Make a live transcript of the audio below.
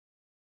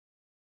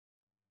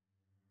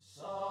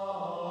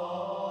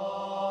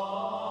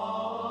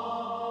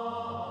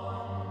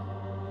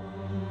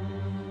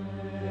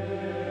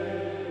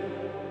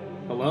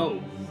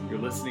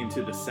listening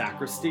to The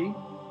Sacristy,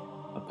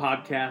 a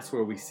podcast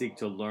where we seek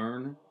to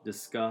learn,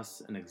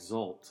 discuss, and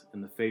exult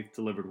in the faith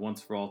delivered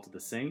once for all to the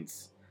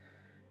saints,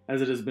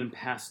 as it has been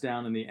passed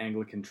down in the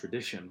Anglican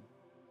tradition.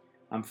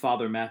 I'm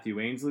Father Matthew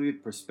Ainsley,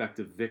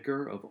 prospective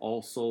vicar of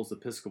All Souls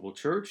Episcopal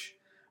Church,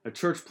 a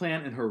church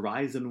plant in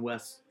Horizon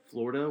West,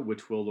 Florida,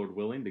 which will, Lord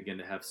willing, begin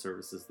to have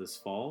services this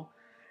fall.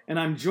 And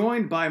I'm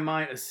joined by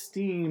my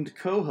esteemed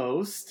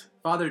co-host,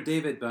 Father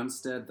David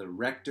Bumstead, the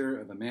rector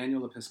of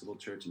Emmanuel Episcopal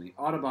Church in the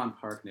Audubon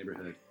Park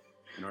neighborhood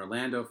in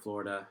Orlando,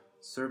 Florida.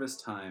 Service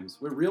times.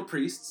 We're real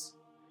priests.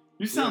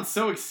 You sound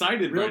so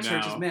excited real right now.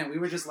 Real churches, man. We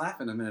were just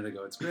laughing a minute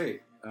ago. It's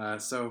great. We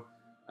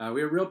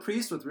are real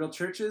priests with real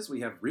churches.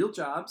 We have real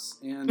jobs,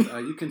 and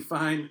you can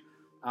find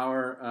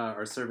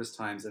our service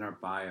times in our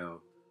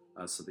bio,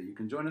 so that you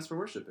can join us for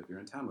worship if you're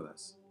in town with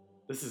us.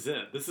 This is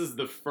it. This is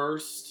the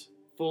first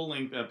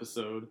full-length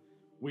episode.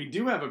 We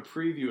do have a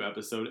preview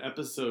episode,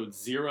 episode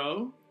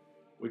 0,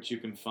 which you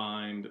can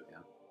find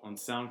on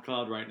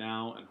SoundCloud right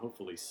now, and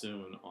hopefully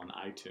soon on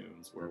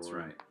iTunes, where That's we're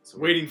right. So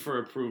waiting for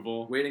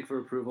approval.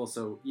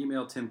 So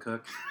email Tim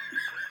Cook.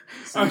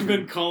 I've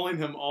been calling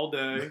him all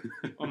day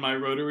on my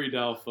rotary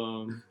dial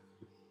phone.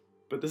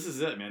 But this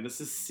is it, man.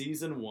 This is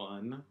season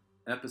 1.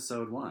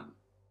 Episode 1.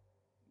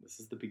 This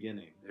is the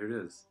beginning. There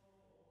it is.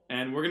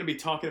 And we're going to be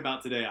talking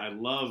about today, I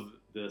love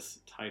this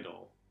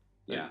title.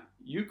 Yeah.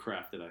 You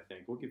crafted, I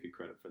think. We'll give you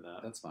credit for that.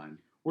 That's fine.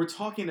 We're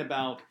talking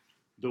about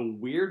the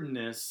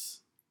weirdness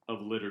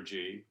of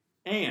liturgy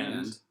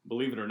and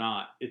believe it or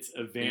not, its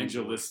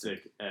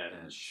evangelistic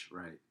edge.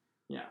 Right.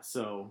 Yeah,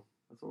 so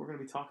that's what we're going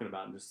to be talking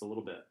about in just a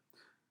little bit.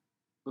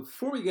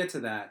 Before we get to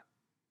that,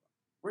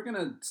 we're going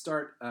to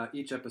start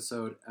each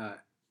episode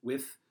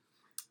with,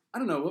 I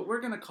don't know, what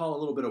we're going to call a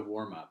little bit of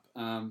warm-up.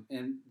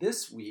 And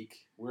this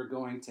week, we're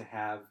going to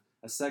have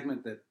a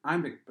segment that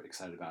I'm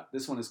excited about.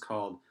 This one is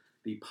called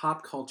the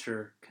Pop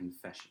Culture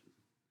Confession.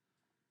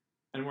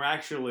 And we're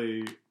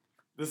actually,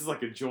 this is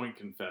like a joint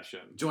confession.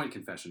 Joint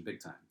confession, big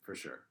time, for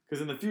sure.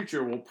 Because in the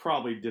future, we'll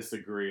probably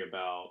disagree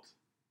about,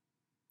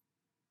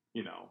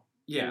 you know.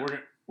 Yeah.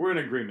 We're in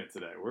agreement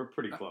today. We're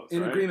pretty close,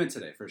 in right? agreement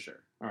today, for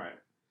sure. All right.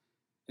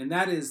 And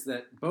that is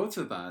that both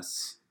of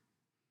us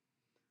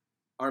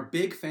are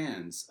big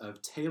fans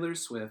of Taylor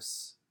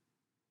Swift's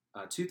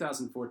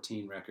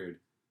 2014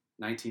 record,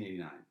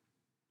 1989.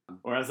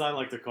 Or as I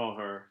like to call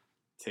her,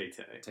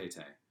 Tay-Tay.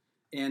 Tay-Tay.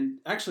 And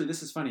actually,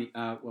 this is funny.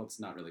 Well, it's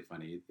not really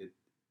funny.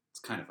 It's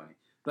kind of funny.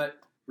 But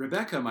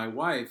Rebecca, my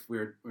wife,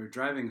 we're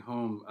driving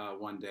home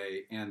one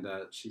day, and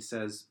she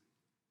says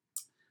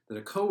that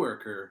a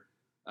coworker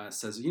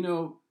says, you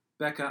know,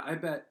 Becca, I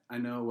bet I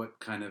know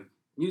what kind of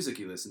music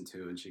you listen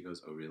to. And she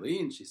goes, oh, really?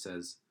 And she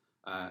says,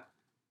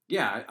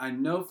 yeah, I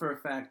know for a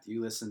fact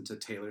you listen to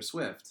Taylor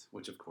Swift,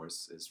 which of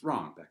course is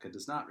wrong. Becca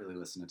does not really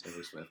listen to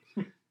Taylor Swift.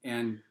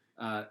 And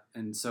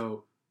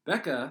so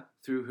Becca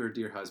threw her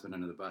dear husband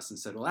under the bus and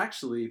said, well,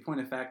 actually,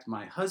 point of fact,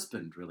 my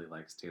husband really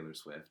likes Taylor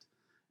Swift.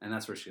 And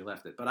that's where she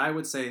left it. But I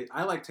would say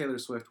I like Taylor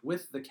Swift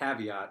with the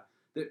caveat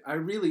that I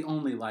really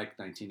only like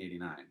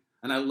 1989.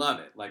 And I love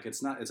it. Like,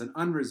 it's an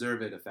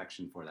unreserved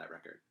affection for that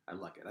record. I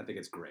like it. I think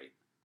it's great.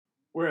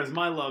 Whereas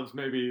my loves,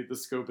 maybe the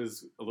scope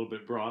is a little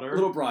bit broader. A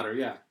little broader,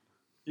 yeah.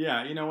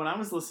 Yeah, you know, when I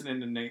was listening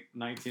to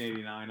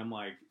 1989, I'm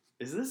like,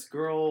 is this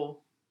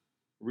girl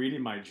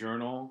reading my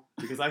journal?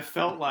 Because I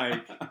felt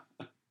like,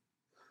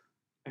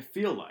 I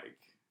feel like,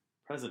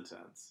 present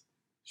tense,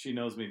 she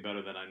knows me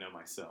better than I know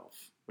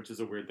myself, which is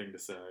a weird thing to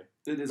say.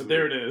 It is but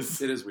weird. There it is.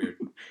 It is weird.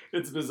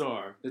 It's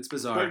bizarre. It's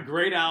bizarre. But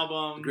great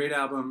album. Great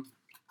album.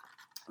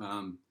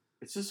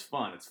 It's just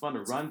fun. It's fun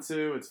to run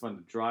to. It's fun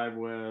to drive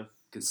with.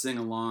 Can sing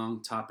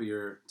along, top of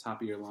your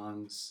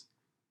lungs,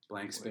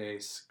 blank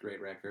space. Great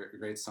record,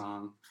 great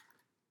song.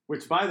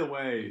 Which, by the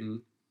way,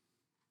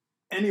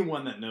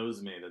 anyone that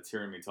knows me that's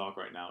hearing me talk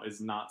right now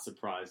is not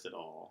surprised at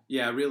all.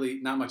 Yeah,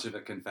 really, not much of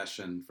a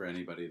confession for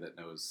anybody that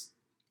knows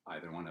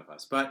either one of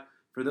us. But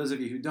for those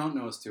of you who don't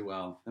know us too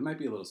well, that might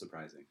be a little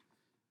surprising.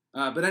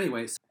 But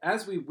anyways,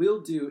 as we will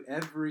do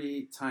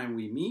every time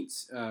we meet,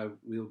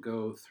 we'll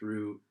go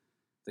through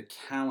the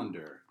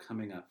calendar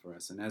coming up for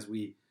us. And as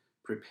we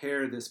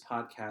prepare this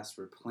podcast,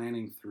 we're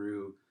planning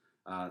through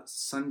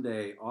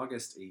Sunday,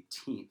 August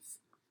 18th,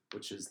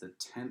 which is the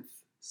 10th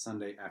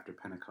Sunday after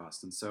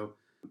Pentecost. And so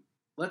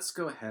let's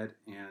go ahead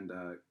and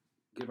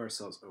give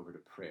ourselves over to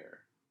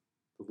prayer.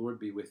 The Lord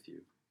be with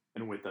you.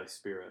 And with thy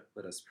spirit.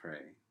 Let us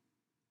pray.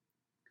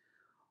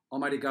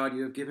 Almighty God,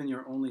 you have given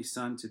your only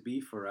Son to be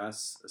for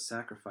us a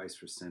sacrifice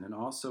for sin and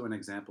also an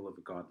example of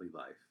a godly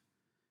life.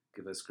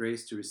 Give us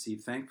grace to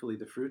receive thankfully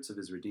the fruits of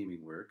his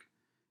redeeming work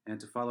and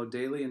to follow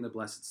daily in the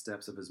blessed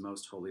steps of his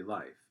most holy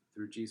life.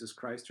 Through Jesus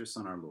Christ, your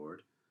Son, our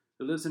Lord,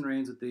 who lives and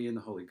reigns with thee in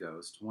the Holy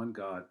Ghost, one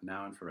God,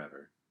 now and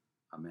forever.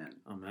 Amen.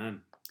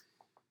 Amen.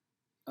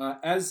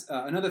 As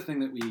another thing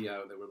that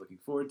we're looking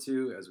forward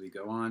to as we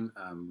go on,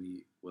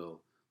 we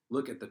will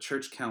look at the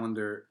church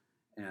calendar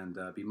and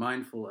be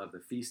mindful of the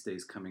feast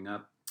days coming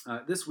up.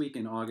 This week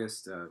in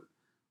August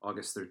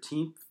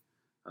 13th,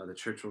 The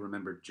church will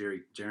remember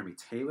Jeremy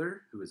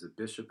Taylor, who is a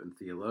bishop and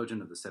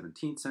theologian of the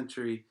 17th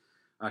century.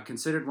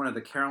 considered one of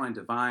the Caroline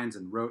Divines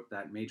and wrote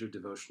that major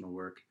devotional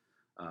work,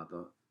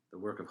 the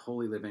work of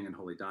Holy Living and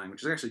Holy Dying,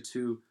 which is actually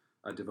two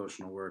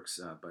devotional works,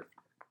 but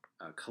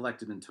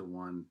collected into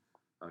one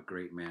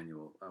great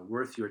manual.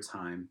 Worth your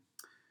time.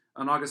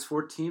 On August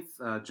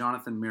 14th,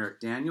 Jonathan Merrick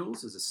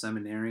Daniels is a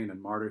seminarian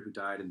and martyr who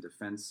died in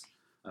defense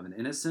of an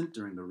innocent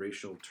during the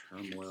racial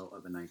turmoil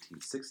of the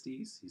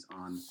 1960s. He's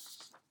on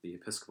the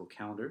Episcopal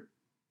calendar.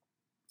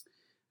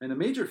 And a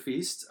major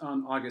feast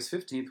on August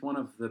 15th, one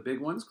of the big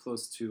ones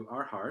close to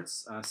our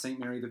hearts, St.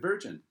 Mary the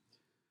Virgin,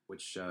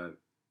 which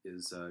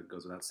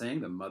goes without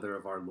saying, the mother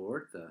of our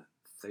Lord, the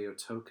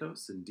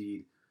Theotokos,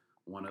 indeed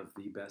one of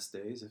the best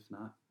days, if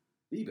not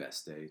the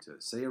best day, to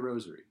say a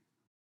rosary.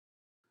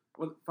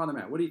 Well, Father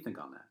Matt, what do you think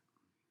on that?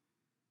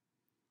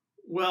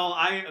 Well,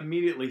 I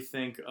immediately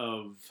think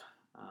of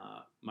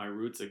my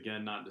roots,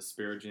 again, not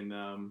disparaging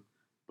them,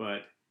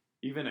 but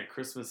even at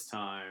Christmas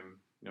time,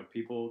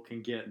 people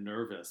can get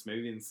nervous.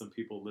 Maybe even some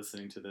people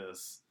listening to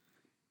this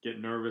get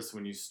nervous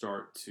when you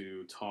start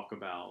to talk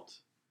about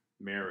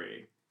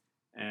Mary.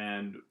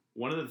 And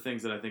one of the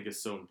things that I think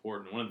is so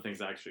important, one of the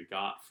things I actually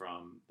got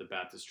from the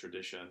Baptist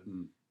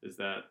tradition is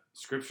that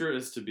Scripture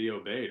is to be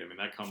obeyed. I mean,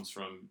 that comes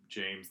from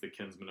James, the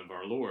kinsman of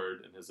our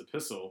Lord, in his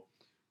epistle,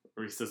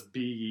 where he says,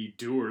 "Be ye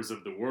doers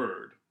of the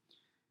word."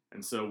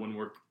 And so when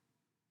we're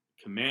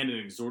commanded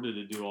and exhorted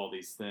to do all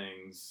these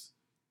things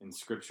in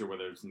Scripture,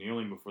 whether it's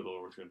kneeling before the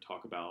Lord, we're going to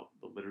talk about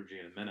the liturgy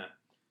in a minute,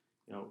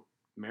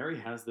 Mary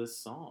has this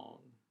song,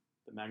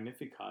 the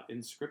Magnificat,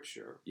 in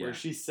Scripture, where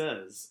she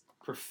says,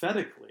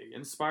 prophetically,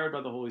 inspired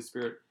by the Holy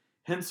Spirit,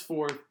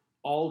 "Henceforth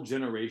all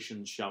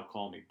generations shall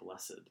call me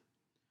blessed."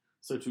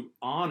 So to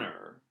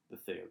honor the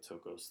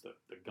Theotokos,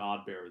 the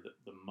God-bearer,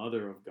 the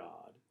mother of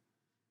God,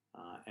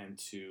 and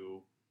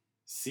to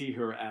see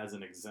her as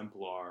an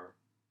exemplar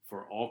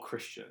for all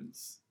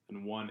Christians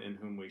and one in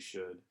whom we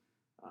should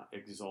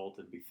exalt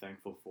and be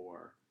thankful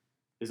for,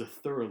 is a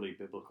thoroughly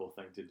biblical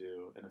thing to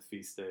do in a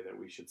feast day that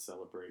we should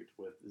celebrate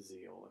with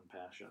zeal and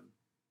passion.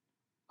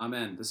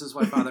 Amen. This is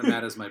why Father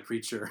Matt is my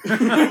preacher.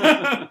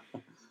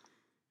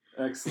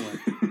 Excellent.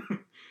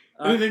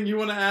 Anything you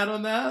want to add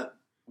on that?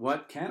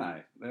 What can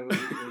I? That was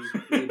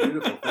really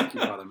beautiful. Thank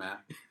you, Father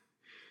Matt.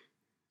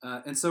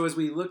 And so as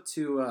we look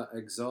to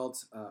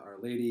exalt Our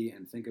Lady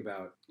and think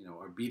about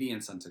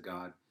obedience unto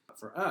God,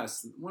 for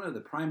us, one of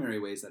the primary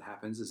ways that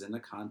happens is in the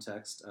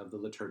context of the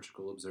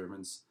liturgical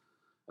observance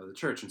of the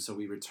Church. And so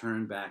we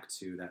return back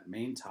to that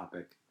main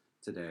topic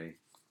today.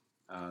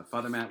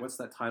 Father Matt, what's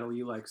that title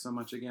you like so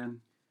much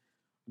again?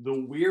 The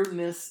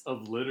Weirdness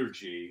of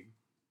Liturgy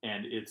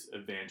and its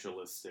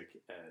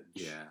Evangelistic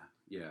Edge.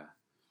 Yeah.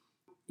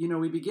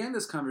 We began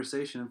this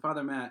conversation, and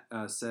Father Matt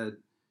said,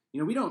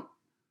 we don't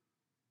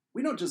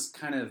just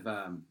kind of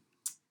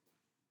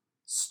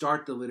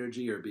start the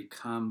liturgy or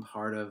become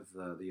part of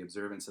the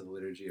observance of the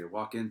liturgy or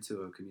walk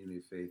into a community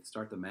of faith,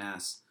 start the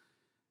Mass,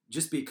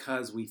 just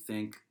because we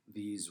think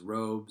these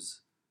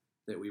robes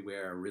that we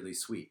wear are really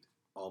sweet.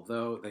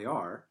 Although they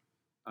are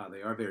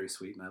very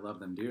sweet, and I love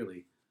them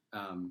dearly.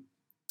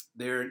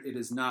 They are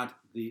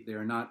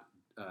not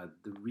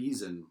the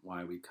reason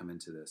why we come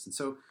into this. And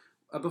so,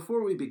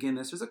 before we begin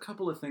this, there's a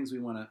couple of things we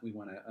want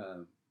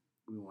to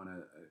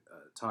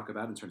talk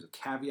about in terms of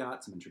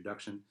caveats and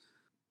introduction.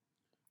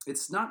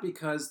 It's not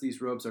because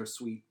these robes are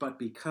sweet, but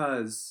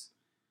because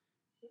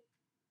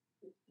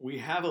we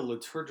have a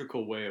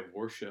liturgical way of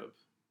worship,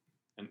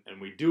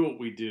 and we do what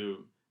we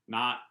do,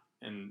 not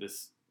in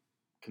this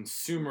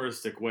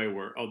consumeristic way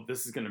where,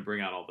 this is going to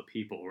bring out all the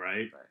people,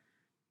 right?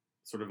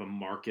 Sort of a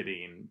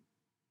marketing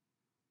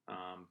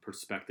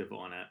perspective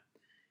on it.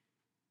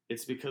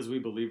 It's because we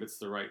believe it's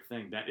the right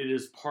thing, that it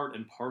is part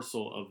and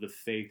parcel of the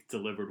faith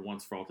delivered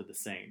once for all to the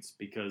saints,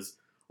 because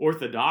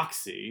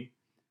orthodoxy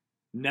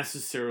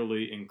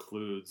necessarily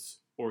includes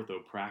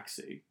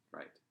orthopraxy.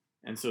 Right.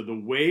 And so the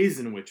ways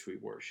in which we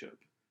worship,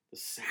 the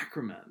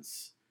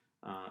sacraments,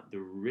 the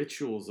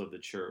rituals of the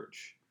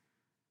Church,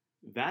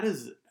 that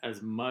is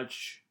as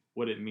much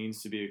what it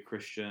means to be a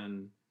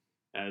Christian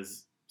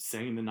as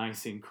saying the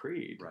Nicene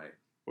Creed, right,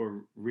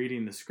 or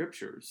reading the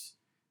Scriptures.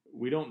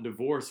 We don't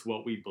divorce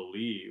what we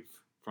believe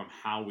from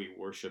how we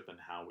worship and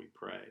how we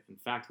pray. In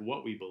fact,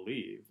 what we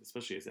believe,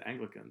 especially as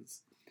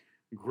Anglicans,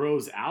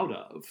 grows out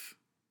of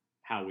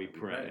how we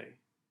pray.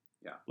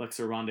 Yeah. Lex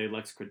orandi,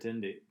 lex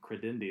credendi.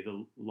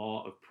 The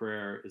law of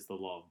prayer is the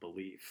law of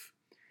belief.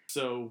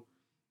 So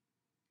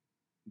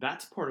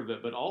that's part of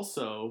it. But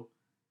also,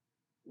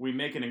 we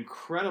make an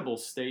incredible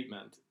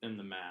statement in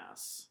the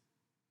Mass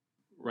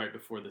right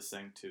before the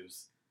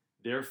Sanctus.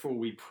 "Therefore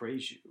we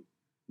praise you,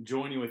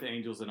 join you with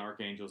angels and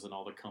archangels and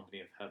all the company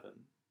of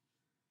heaven."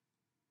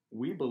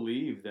 We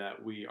believe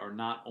that we are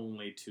not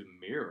only to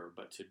mirror,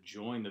 but to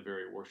join the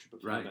very worship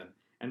of heaven.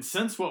 And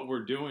since what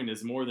we're doing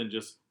is more than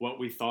just what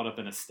we thought up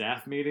in a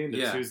staff meeting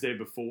the Tuesday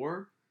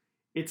before,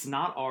 it's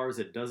not ours,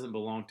 it doesn't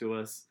belong to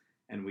us,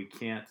 and we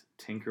can't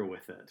tinker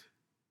with it.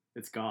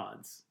 It's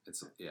God's.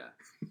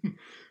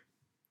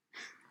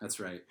 That's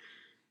right.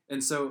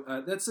 And so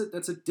that's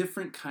a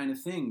different kind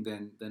of thing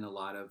than a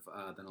lot of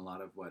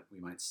what we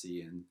might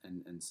see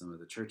in some of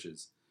the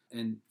churches.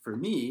 And for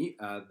me,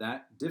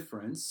 that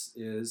difference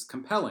is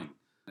compelling.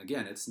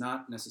 Again, it's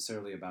not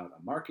necessarily about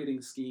a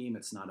marketing scheme.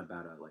 It's not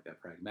about a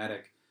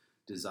pragmatic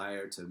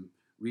desire to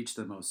reach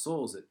the most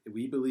souls.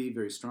 We believe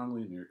very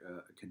strongly and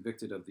are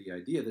convicted of the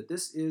idea that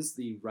this is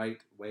the right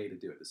way to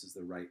do it. This is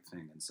the right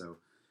thing. And so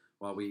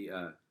while we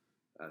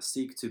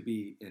seek to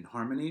be in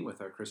harmony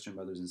with our Christian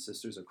brothers and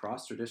sisters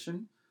across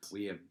tradition,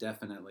 we have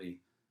definitely,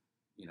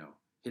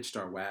 hitched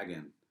our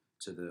wagon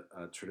to the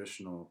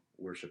traditional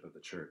worship of the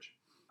church.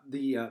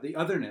 The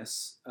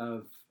otherness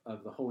of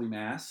the Holy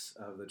Mass,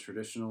 of the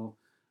traditional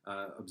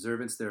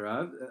observance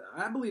thereof,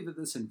 I believe that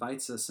this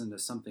invites us into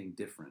something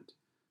different.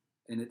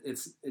 And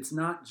it's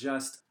not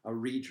just a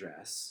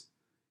redress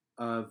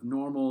of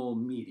normal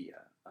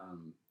media.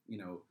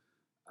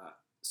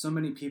 So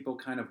many people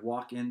kind of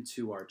walk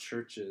into our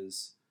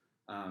churches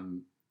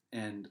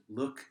and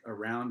look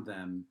around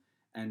them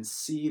and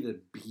see the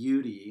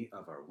beauty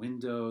of our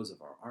windows,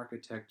 of our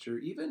architecture,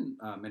 even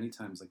many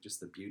times like just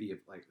the beauty of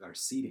like our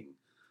seating,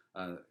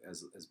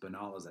 as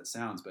banal as that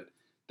sounds. But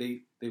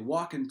they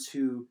walk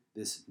into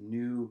this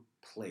new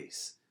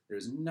place.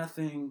 There's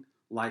nothing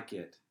like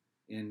it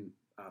in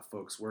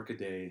folks'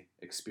 workaday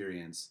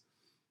experience.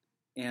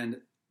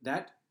 And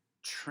that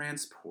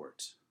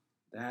transport,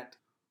 that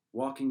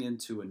walking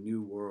into a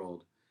new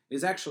world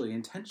is actually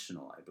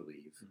intentional, I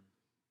believe.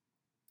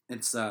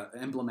 It's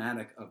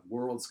emblematic of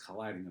worlds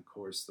colliding, of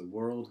course. The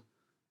world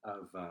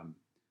of,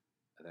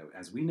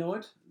 as we know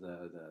it,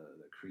 the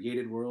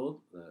created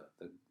world,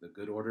 the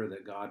good order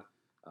that God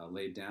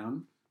laid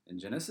down in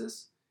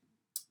Genesis,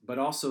 but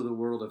also the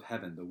world of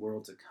heaven, the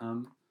world to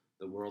come,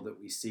 the world that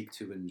we seek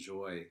to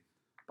enjoy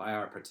by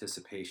our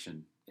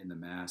participation in the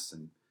Mass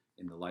and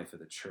in the life of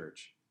the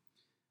Church.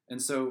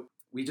 And so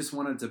we just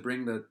wanted to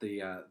bring the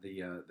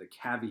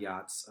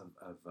caveats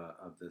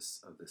of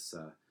this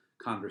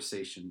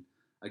conversation.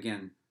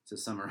 Again, to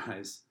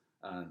summarize,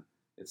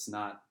 it's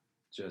not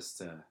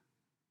just a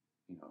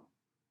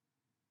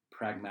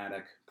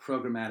pragmatic,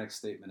 programmatic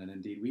statement, and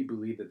indeed we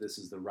believe that this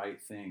is the right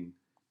thing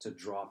to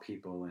draw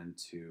people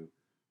into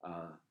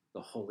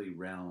the holy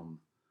realm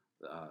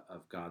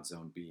of God's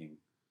own being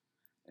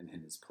and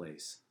in His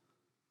place.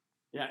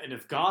 Yeah, and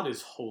if God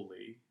is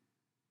holy,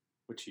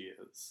 which He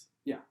is,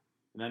 yeah,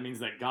 and that means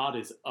that God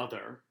is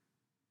other,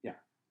 yeah,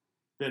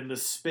 then the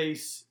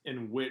space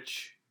in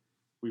which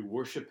we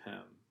worship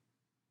Him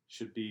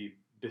should be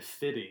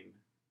befitting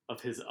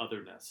of His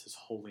otherness, His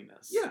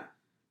holiness. Yeah.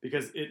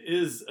 Because it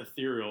is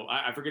ethereal.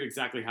 I forget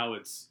exactly how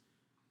it's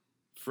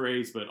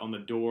phrased, but on the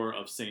door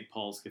of St.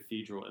 Paul's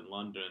Cathedral in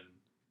London,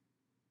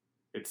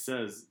 it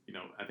says,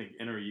 I think,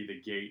 enter ye the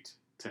gate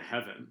to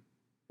heaven.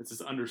 It's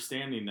this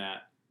understanding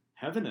that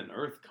heaven and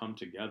earth come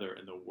together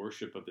in the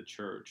worship of the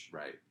church.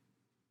 Right.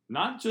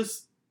 Not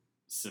just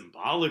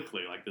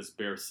symbolically, like this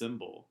bare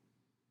symbol,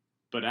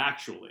 but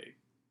actually.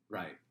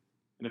 Right.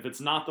 And if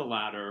it's not the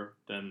latter,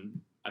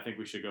 then I think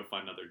we should go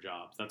find other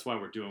jobs. That's why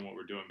we're doing what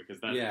we're doing,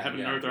 because heaven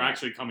and earth are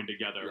actually coming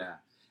together. Yeah.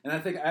 And I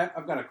think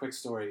I've got a quick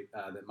story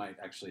that might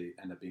actually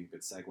end up being a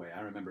good segue.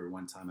 I remember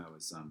one time I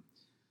was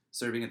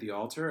serving at the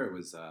altar. I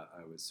was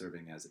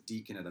serving as a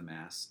deacon at a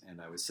Mass,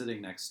 and I was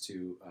sitting next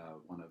to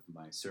one of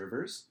my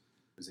servers.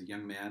 He was a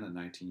young man,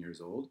 19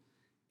 years old,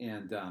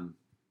 and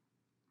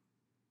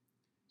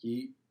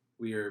we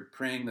were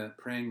praying the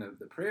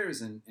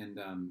prayers, and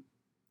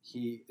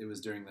it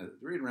was during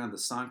right around the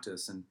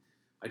Sanctus, and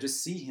I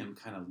just see him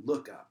kind of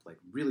look up like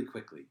really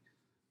quickly,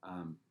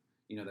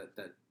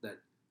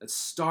 that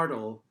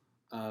startle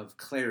of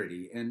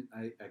clarity, and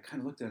I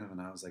kind of looked at him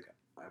and I was like,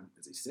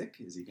 is he sick?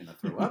 Is he gonna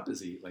throw up? Is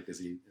he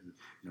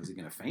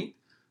gonna faint?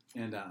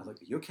 And I was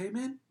like, are you okay,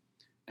 man?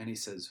 And he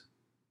says,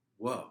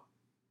 whoa.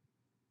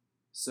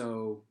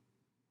 So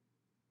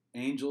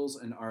angels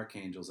and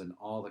archangels and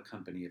all the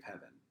company of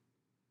heaven.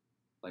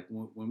 Like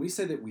when we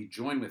say that we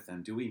join with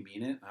them, do we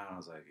mean it? And I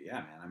was like, yeah,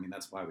 man. I mean,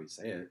 that's why we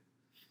say it.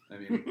 I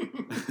mean,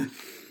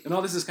 and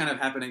all this is kind of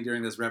happening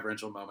during this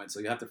reverential moment, so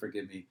you have to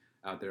forgive me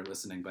out there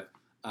listening. But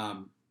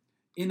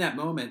in that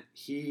moment,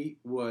 he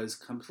was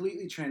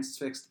completely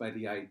transfixed by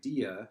the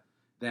idea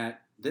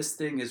that this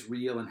thing is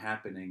real and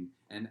happening,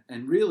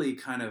 and really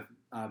kind of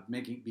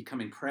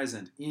becoming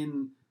present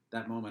in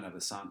that moment of the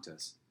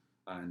Sanctus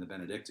and the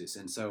Benedictus.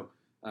 And so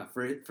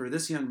for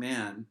this young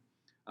man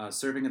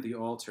serving at the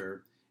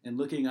altar and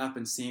looking up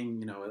and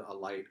seeing a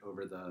light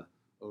over the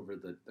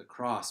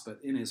cross, but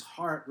in his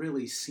heart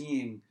really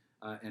seeing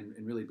and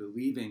really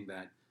believing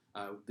that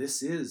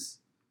this is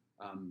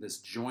this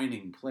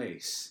joining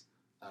place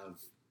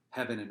of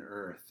heaven and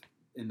earth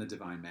in the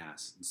divine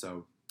Mass. And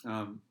so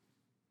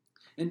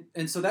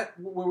and so that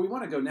where we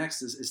want to go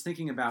next is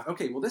thinking about,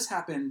 okay, well, this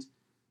happened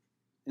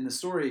in the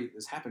story.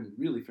 This happened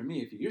really for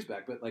me a few years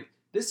back, but like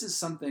this is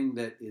something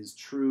that is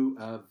true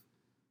of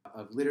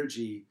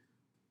liturgy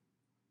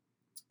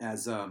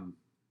as a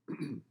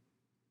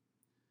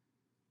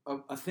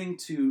thing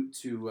to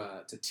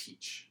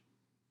teach,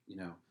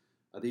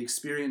 the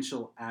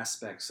experiential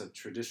aspects of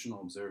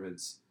traditional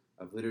observance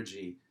of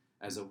liturgy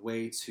as a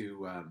way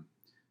to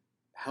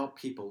help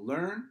people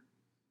learn,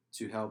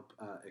 to help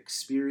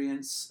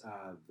experience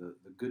the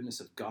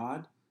goodness of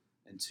God,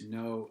 and to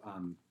know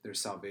their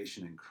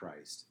salvation in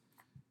Christ.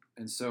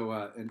 And so,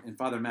 and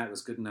Father Matt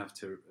was good enough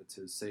to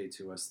say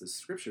to us this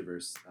scripture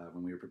verse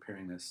when we were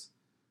preparing this,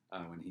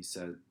 when he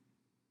said,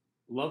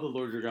 "Love the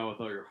Lord your God with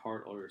all your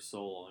heart, all your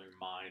soul, all your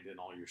mind, and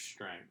all your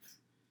strength."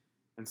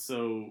 And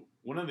so,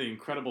 one of the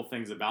incredible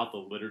things about the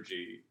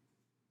liturgy,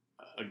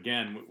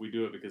 again, we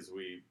do it because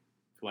we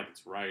feel like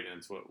it's right and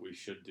it's what we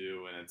should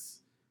do, and it's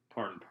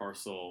part and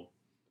parcel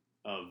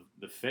of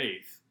the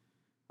faith.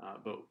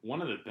 But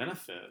one of the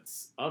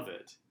benefits of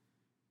it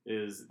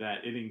is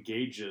that it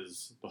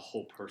engages the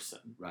whole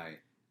person. Right.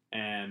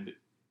 And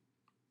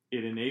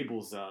it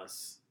enables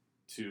us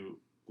to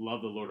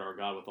love the Lord our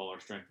God with all our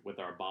strength, with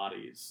our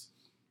bodies.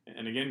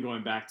 And again,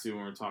 going back to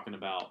when we're talking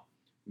about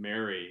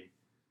Mary,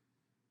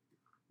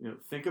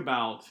 think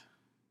about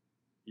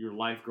your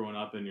life growing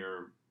up and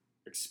your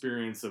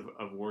experience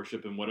of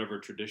worship in whatever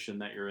tradition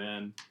that you're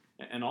in,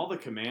 and all the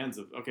commands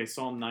of,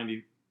 Psalm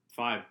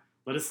 95,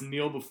 let us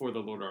kneel before the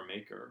Lord our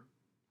Maker,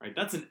 right?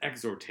 That's an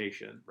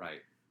exhortation.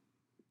 Right.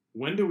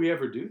 When do we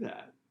ever do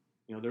that?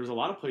 There's a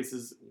lot of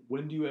places,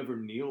 when do you ever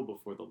kneel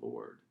before the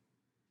Lord?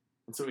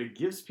 And so it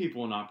gives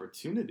people an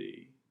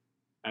opportunity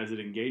as it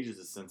engages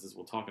the senses.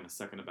 We'll talk in a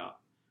second about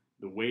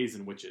the ways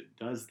in which it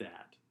does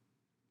that.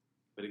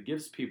 But it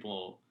gives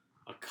people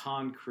a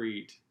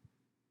concrete,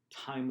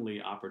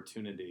 timely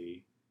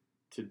opportunity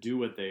to do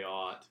what they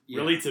ought,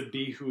 really to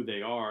be who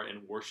they are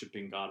in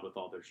worshiping God with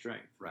all their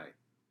strength. Right.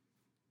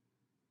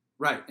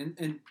 Right.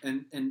 And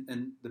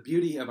the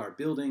beauty of our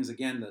buildings,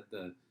 again,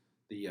 the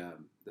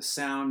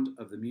sound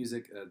of the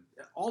music,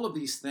 all of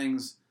these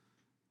things,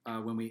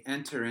 when we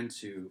enter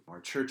into our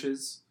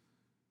churches,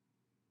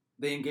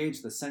 they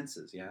engage the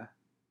senses, yeah?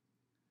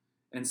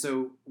 And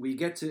so we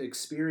get to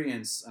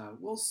experience,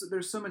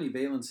 there's so many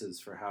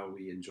valences for how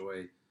we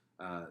enjoy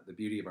the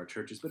beauty of our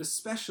churches, but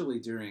especially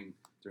during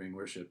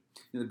worship.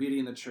 The beauty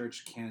in the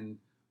church can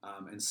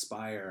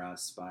inspire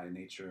us by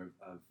nature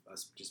of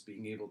us just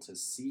being able to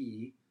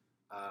see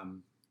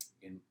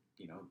in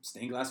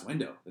stained glass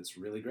window that's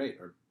really great,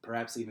 or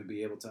perhaps even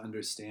be able to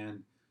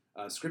understand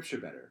Scripture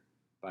better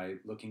by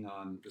looking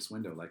on this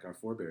window like our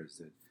forebears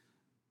did.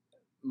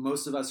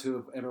 Most of us who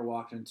have ever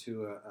walked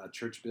into a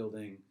church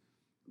building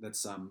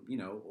that's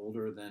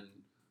older than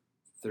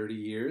 30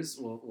 years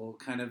will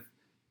kind of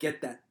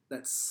get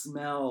that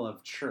smell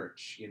of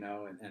church,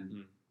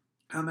 and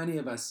how many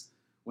of us,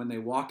 when they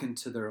walk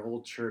into their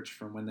old church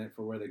from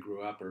where they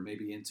grew up, or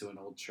maybe into an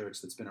old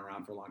church that's been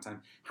around for a long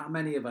time, how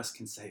many of us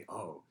can say,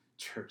 "Oh,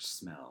 church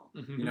smell,"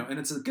 Mm-hmm. And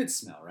it's a good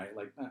smell, right?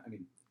 Like, I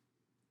mean,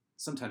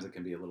 sometimes it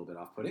can be a little bit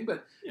off-putting,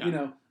 but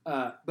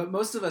but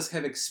most of us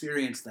have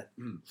experienced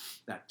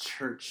that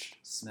church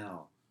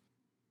smell.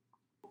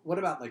 What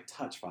about like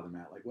touch, Father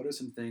Matt? Like, what are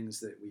some things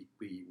that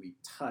we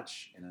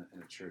touch in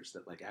a church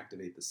that like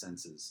activate the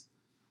senses?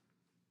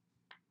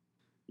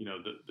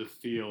 The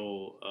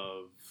feel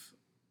of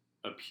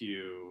a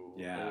pew,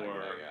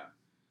 the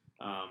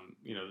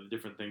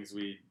different things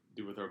we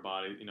do with our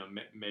body,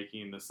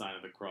 making the sign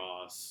of the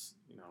cross,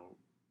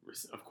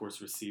 of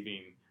course,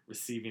 receiving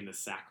the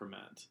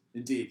sacrament.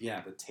 Indeed,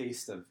 yeah, the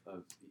taste of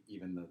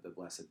even the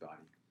blessed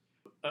body.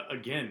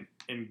 Again,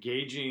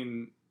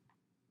 engaging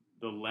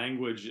the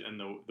language and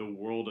the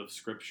world of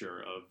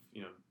Scripture of,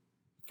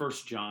 1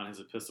 John, his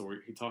epistle, where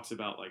he talks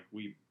about like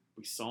we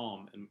saw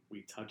him and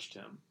we touched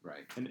him.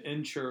 Right. And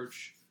in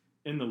church,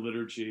 in the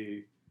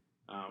liturgy,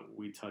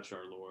 we touch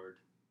our Lord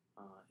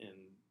in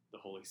the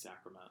Holy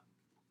Sacrament.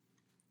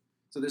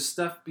 So there's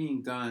stuff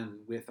being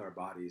done with our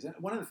bodies. And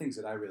one of the things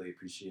that I really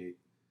appreciate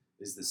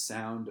is the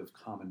sound of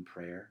common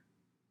prayer,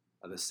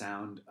 the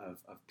sound of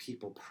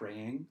people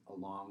praying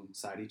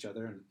alongside each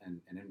other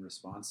and in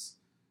response.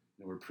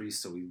 We're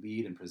priests, so we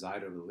lead and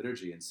preside over the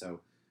liturgy. And so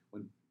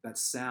when that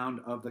sound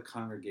of the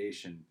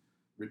congregation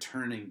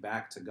returning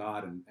back to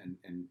God and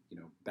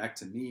back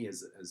to me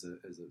as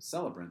a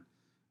celebrant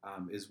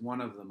is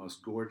one of the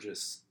most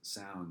gorgeous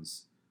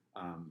sounds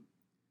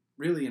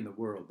really in the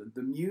world.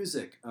 The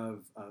music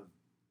of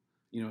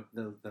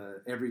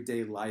the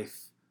everyday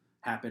life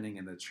happening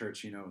in the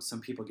church.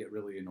 Some people get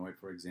really annoyed,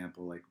 for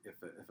example, like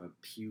if a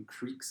pew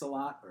creaks a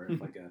lot, or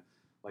if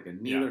like a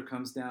kneeler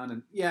comes down,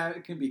 and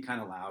it can be kind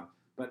of loud,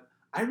 but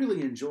I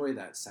really enjoy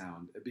that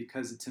sound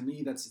because to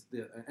me that's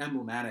the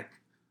emblematic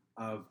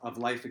of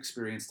life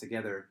experience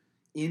together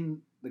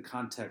in the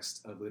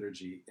context of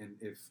liturgy. And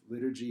if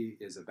liturgy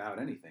is about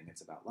anything, it's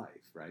about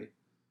life, right?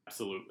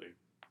 Absolutely.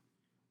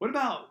 Can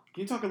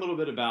you talk a little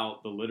bit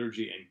about the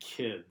liturgy and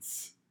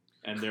kids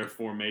and their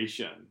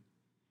formation?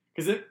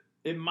 Because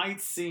it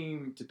might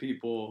seem to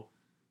people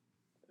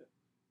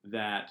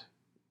that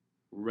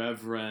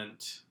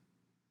reverent,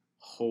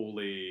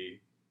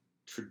 holy,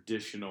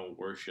 traditional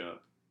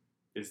worship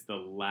is the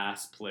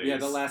last place. Yeah,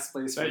 the last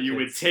place that you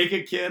would take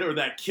a kid, or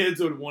that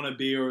kids would want to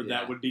be, or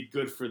that would be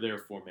good for their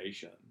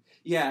formation.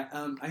 Yeah,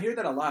 I hear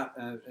that a lot.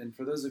 And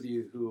for those of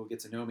you who get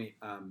to know me,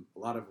 a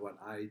lot of what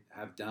I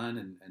have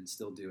done and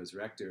still do as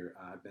rector,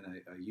 I've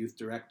been a youth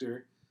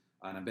director,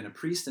 and I've been a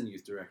priest and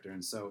youth director.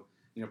 And so,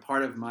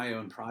 part of my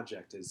own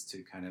project is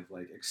to kind of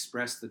like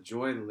express the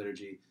joy of the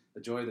liturgy,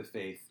 the joy of the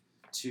faith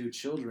to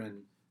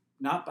children,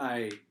 not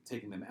by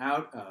taking them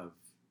out of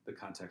the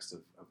context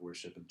of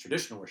worship and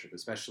traditional worship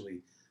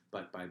especially,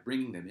 but by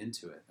bringing them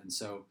into it. And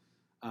so,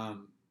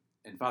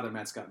 and Father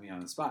Matt's got me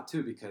on the spot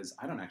too, because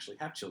I don't actually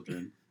have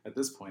children at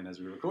this point as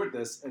we record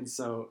this. And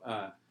so,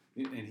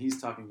 and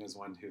he's talking as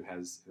one who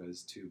has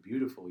two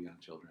beautiful young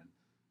children.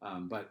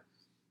 But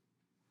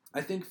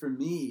I think for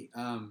me,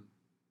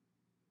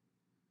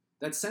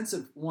 that sense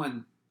of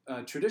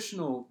the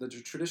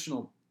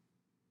traditional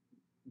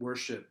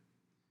worship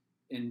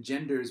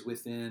engenders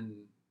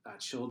within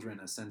children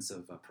a sense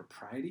of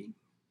propriety.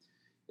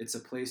 It's a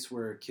place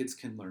where kids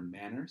can learn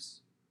manners,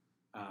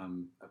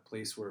 a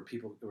place where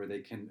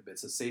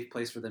it's a safe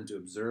place for them to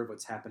observe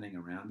what's happening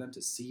around them,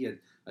 to see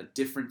a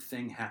different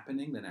thing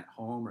happening than at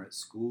home or at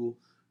school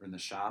or in the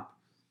shop.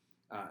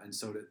 And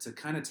so to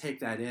kind of take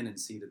that in and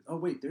see that, oh,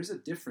 wait, there's a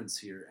difference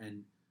here.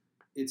 And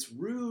it's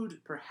rude,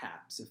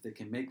 perhaps, if they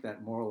can make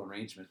that moral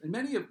arrangement. And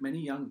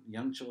many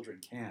young children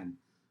can,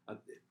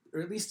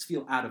 or at least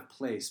feel out of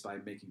place by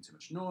making too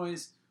much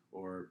noise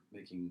or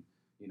making,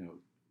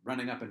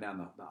 running up and down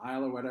the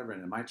aisle or whatever.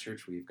 And in my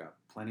church, we've got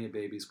plenty of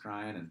babies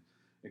crying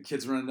and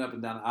kids running up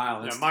and down the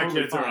aisle. Yeah, my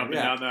totally kids fine. are up and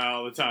down the aisle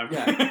all the time.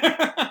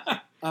 Yeah.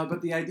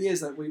 But the idea is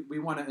that we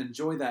want to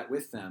enjoy that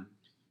with them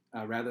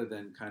rather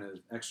than kind of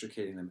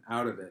extricating them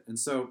out of it. And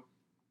so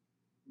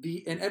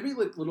every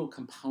little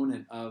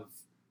component of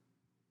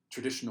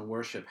traditional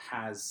worship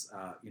has,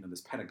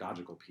 this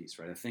pedagogical piece,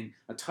 right?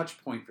 A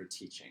touch point for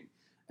teaching.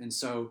 And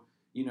so,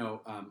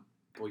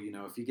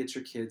 if you get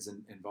your kids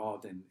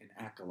involved in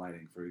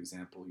acolyting, for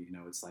example,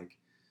 it's like,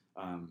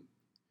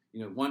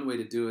 one way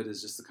to do it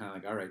is just to kind of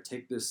like, all right,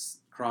 take this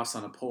cross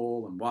on a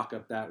pole and walk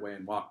up that way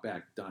and walk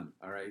back. Done.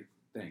 All right,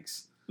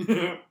 thanks.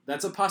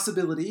 That's a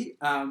possibility.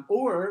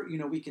 Or,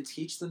 we can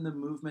teach them the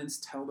movements,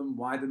 tell them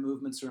why the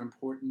movements are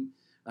important,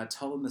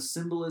 tell them the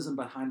symbolism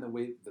behind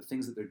the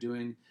things that they're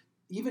doing,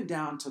 even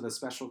down to the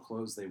special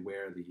clothes they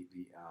wear, the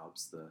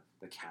albs, the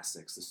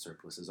cassocks, the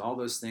surplices, all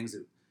those things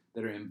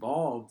that are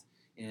involved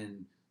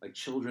in like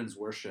children's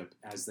worship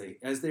as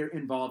they're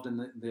involved in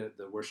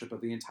the worship of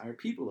the entire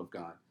people of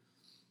God.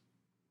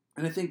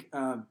 And I think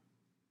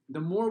the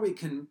more we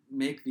can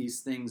make these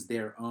things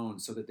their own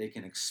so that they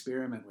can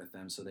experiment with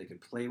them, so they can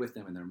play with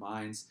them in their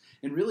minds,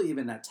 and really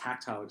even that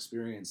tactile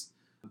experience,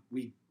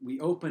 we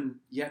open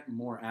yet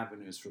more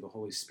avenues for the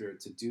Holy Spirit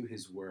to do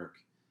his work,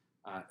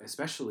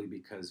 especially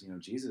because,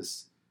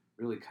 Jesus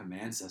really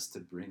commands us to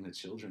bring the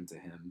children to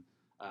him.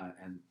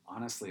 And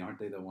honestly, aren't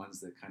they the ones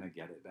that kind of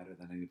get it better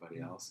than anybody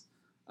else?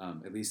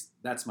 At least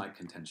that's my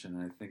contention.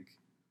 And I think,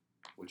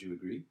 would you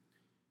agree?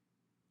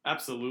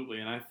 Absolutely.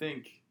 And I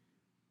think,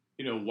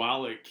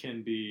 while it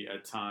can be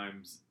at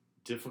times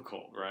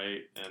difficult,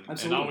 right?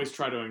 And I always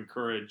try to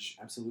encourage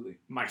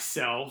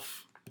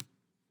myself,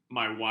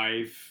 my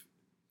wife,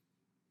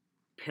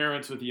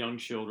 parents with young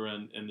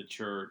children in the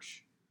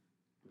church,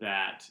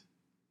 that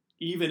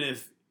even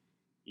if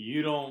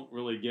you don't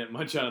really get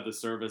much out of the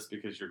service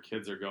because your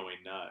kids are going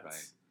nuts,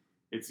 right,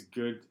 it's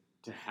good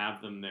to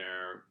have them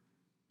there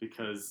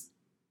because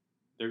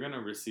they're going to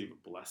receive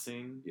a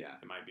blessing. Yeah.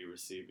 They might be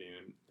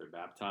they're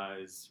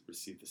baptized,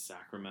 receive the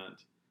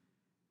sacrament,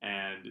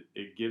 and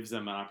it gives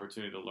them an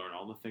opportunity to learn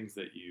all the things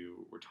that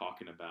you were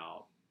talking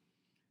about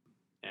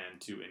and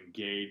to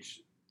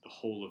engage the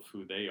whole of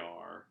who they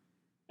are.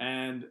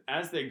 And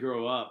as they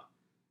grow up,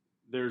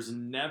 there's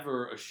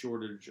never a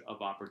shortage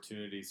of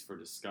opportunities for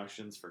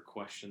discussions, for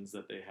questions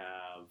that they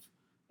have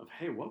of,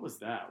 hey, what was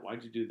that?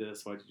 Why'd you do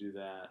this? Why'd you do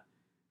that?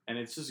 And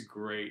it's just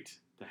great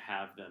to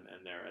have them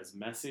in there. As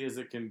messy as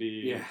it can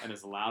be and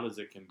as loud as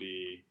it can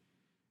be,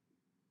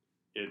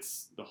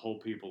 it's the whole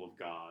people of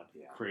God,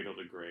 cradle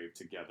to grave,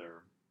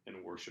 together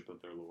in worship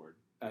of their Lord.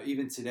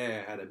 Even today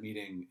I had a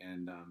meeting,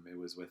 and it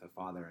was with a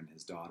father and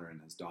his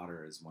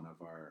daughter is one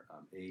of our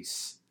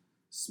ACE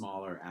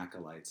smaller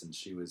acolytes, and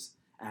she was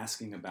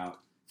asking about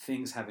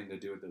things having to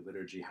do with the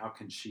liturgy. How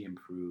can she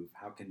improve?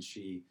 How can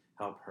she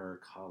help her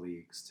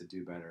colleagues to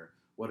do better?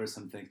 What are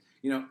some things,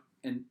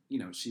 and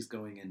she's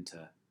going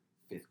into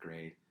 5th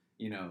grade,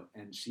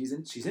 and she's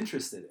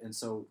interested. And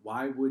so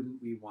why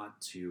wouldn't we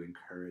want to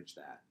encourage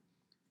that?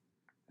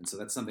 And so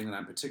that's something that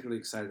I'm particularly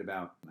excited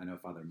about. I know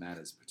Father Matt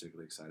is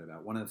particularly excited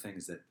about. One of the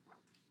things that,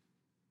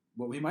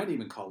 what we might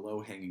even call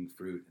low-hanging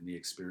fruit in the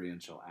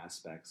experiential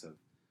aspects of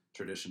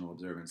traditional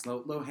observance.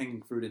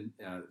 Low-hanging fruit in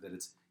that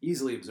it's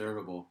easily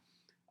observable,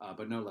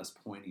 but no less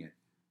poignant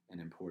and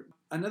important.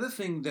 Another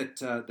thing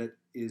that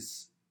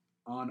is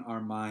on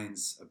our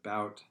minds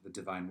about the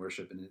divine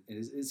worship, and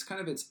is kind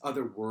of its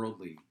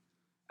otherworldly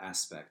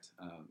aspect.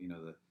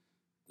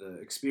 The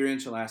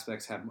experiential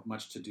aspects have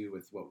much to do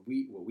with what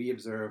we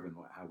observe and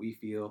how we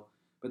feel,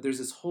 but there's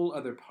this whole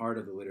other part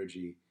of the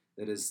liturgy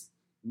that is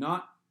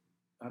not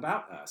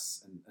about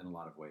us in a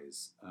lot of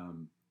ways.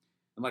 And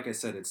And like I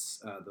said, it's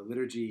the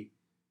liturgy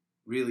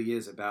really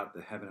is about the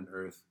heaven and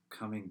earth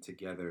coming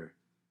together,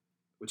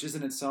 which is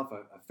in itself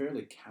a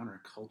fairly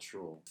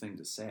countercultural thing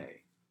to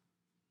say.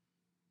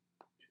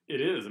 It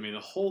is. I mean, the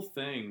whole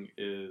thing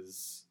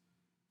is,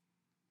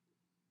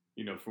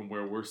 from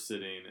where we're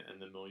sitting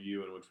and the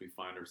milieu in which we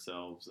find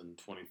ourselves in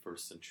 21st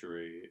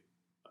century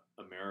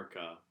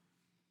America,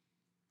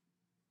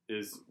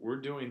 is we're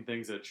doing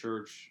things at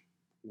church.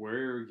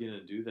 Where are you going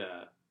to do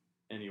that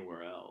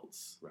anywhere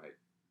else? Right.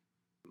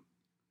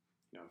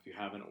 If you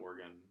have an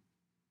organ,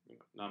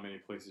 not many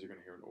places you're going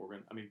to hear an organ.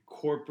 I mean,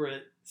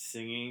 corporate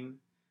singing,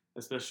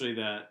 especially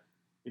that,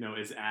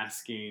 is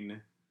asking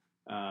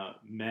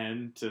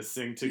men to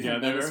sing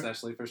together. Men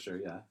especially, for sure,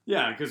 yeah.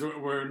 Yeah, because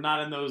we're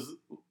not in those,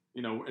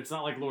 it's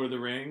not like Lord of the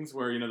Rings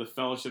where, the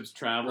fellowship's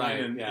traveling right,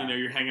 and, yeah.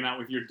 You're hanging out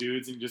with your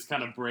dudes and you just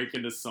kind of break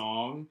into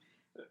song.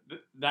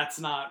 That's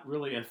not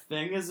really a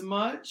thing as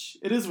much.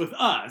 It is with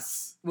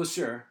us. Well,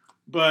 sure.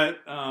 But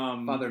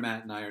Father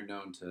Matt and I are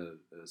known to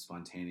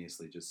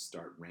spontaneously just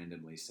start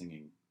randomly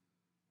singing.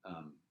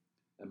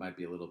 That might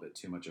be a little bit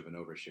too much of an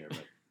overshare,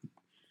 but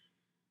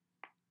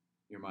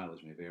your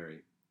mileage may vary.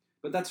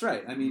 But that's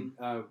right. I mean,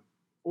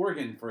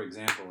 organ, for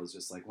example, is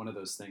just like one of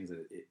those things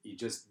that you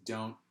just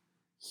don't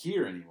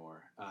hear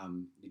anymore.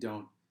 You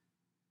don't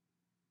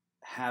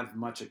have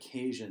much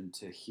occasion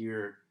to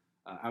hear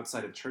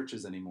outside of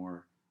churches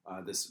anymore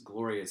this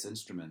glorious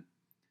instrument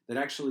that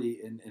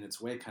actually, in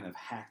its way, kind of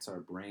hacks our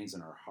brains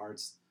and our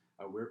hearts.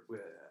 We're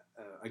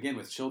again,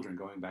 with children,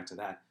 going back to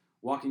that,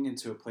 walking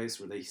into a place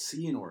where they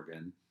see an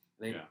organ,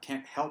 they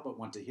can't help but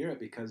want to hear it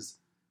because,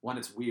 one,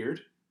 it's weird,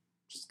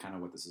 which is kind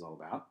of what this is all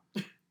about.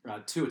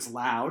 Two, it's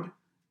loud,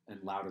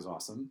 and loud is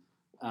awesome.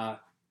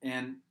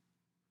 And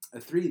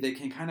three, they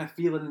can kind of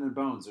feel it in their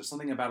bones. There's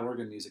something about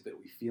organ music that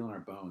we feel in our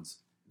bones.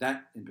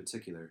 That in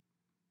particular.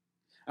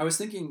 I was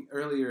thinking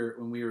earlier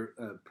when we were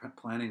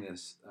planning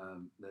this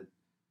that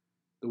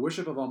the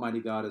worship of Almighty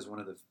God is one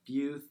of the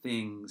few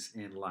things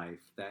in life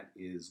that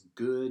is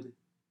good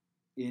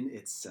in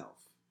itself.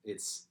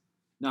 It's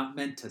not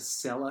meant to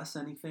sell us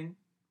anything.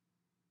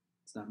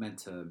 It's not meant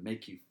to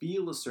make you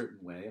feel a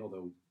certain way,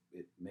 although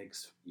it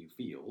makes you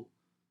feel.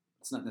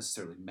 It's not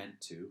necessarily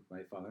meant to,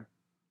 right, Father?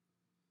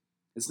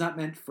 It's not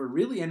meant for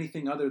really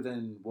anything other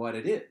than what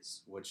it is,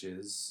 which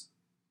is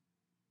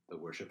the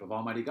worship of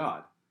Almighty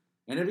God.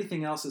 And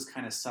everything else is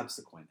kind of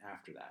subsequent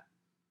after that.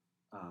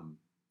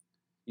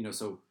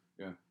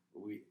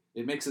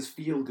 It makes us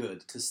feel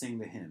good to sing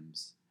the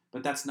hymns,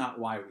 but that's not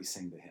why we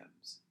sing the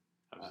hymns.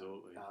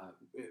 Absolutely.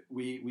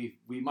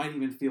 We might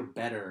even feel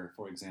better,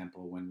 for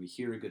example, when we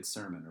hear a good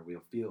sermon, or we'll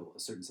feel a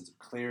certain sense of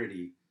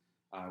clarity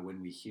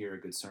when we hear a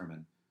good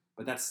sermon.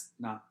 But that's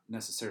not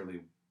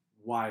necessarily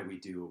why we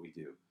do what we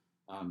do.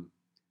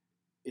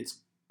 It's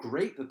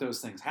great that those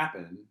things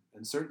happen,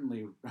 and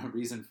certainly a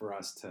reason for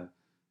us to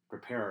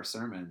prepare our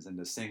sermons and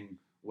to sing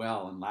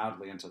well and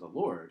loudly unto the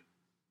Lord.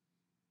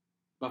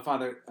 But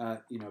Father,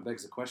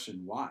 begs the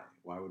question, why?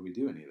 Why would we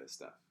do any of this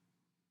stuff?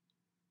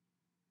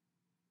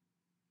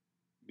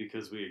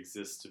 Because we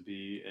exist to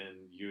be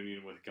in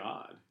union with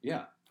God.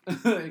 Yeah,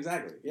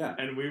 exactly. Yeah,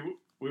 and we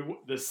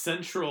the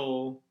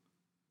central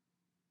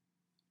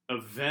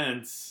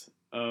event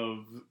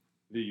of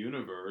the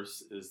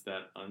universe is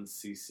that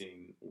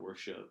unceasing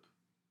worship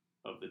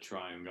of the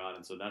triune God,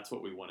 and so that's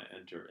what we want to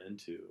enter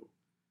into.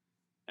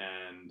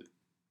 And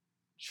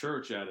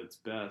church at its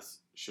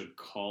best should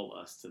call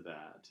us to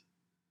that.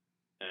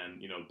 And,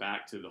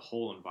 back to the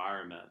whole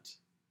environment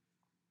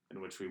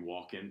in which we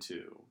walk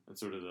into, and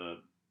sort of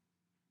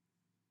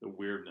the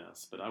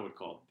weirdness, but I would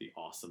call it the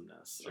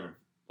awesomeness of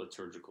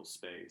liturgical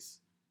space,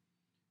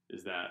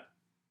 is that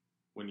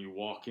when you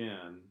walk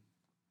in,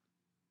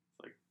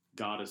 it's like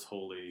God is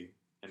holy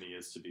and he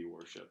is to be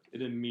worshipped.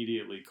 It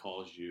immediately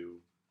calls you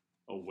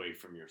away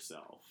from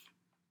yourself,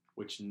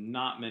 which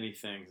not many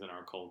things in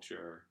our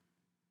culture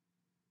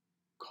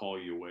call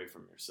you away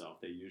from yourself.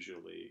 They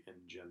usually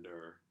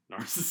engender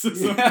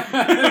narcissism.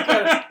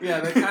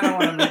 They kind of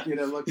want to make you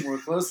to look more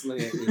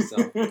closely at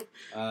yourself.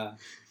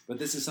 But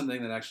this is something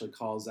that actually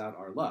calls out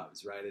our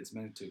loves, right? It's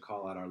meant to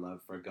call out our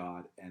love for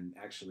God, and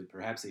actually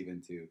perhaps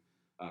even to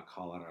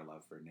call out our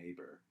love for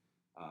neighbor,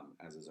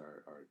 as is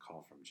our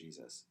call from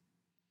Jesus.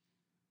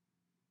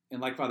 And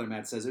like Father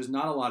Matt says, there's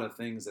not a lot of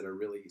things that are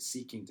really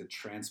seeking to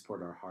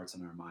transport our hearts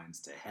and our minds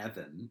to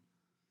heaven,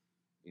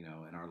 in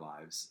our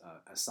lives,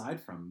 aside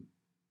from,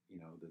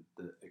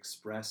 the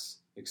express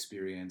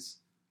experience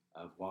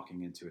of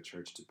walking into a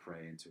church to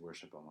pray and to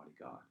worship Almighty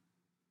God.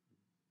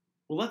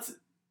 Well, let's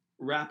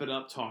wrap it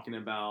up talking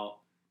about,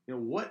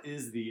 what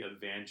is the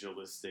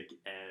evangelistic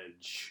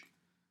edge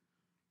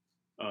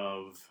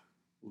of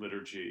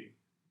liturgy?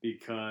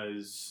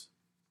 Because,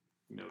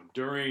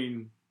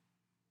 during,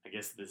 I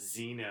guess, the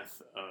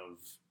zenith of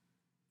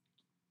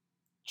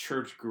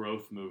church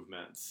growth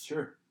movements,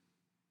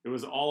 it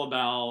was all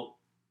about,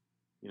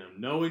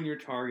 knowing your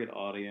target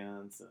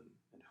audience and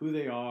who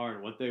they are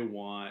and what they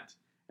want,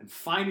 and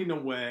finding a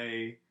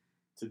way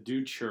to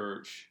do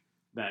church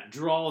that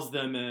draws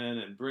them in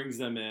and brings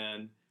them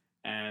in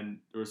And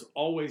there's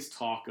always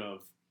talk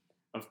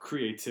of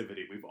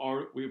creativity.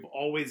 We've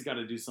always got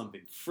to do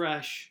something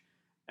fresh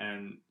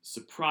and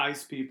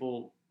surprise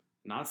people.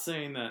 Not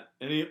saying that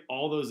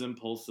all those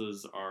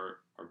impulses are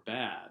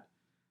bad,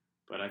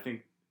 but I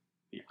think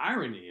the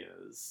irony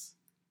is,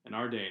 in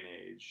our day and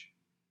age,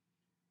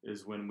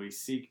 is when we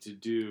seek to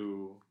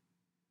do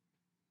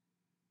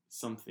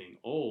something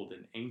old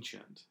and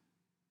ancient,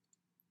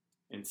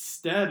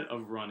 instead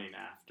of running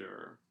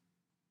after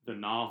the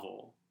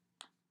novel,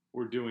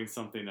 we're doing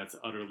something that's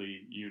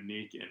utterly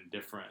unique and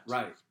different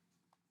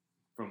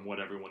from what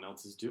everyone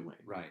else is doing.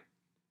 Right.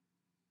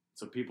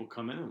 So people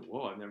come in and,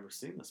 whoa, I've never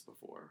seen this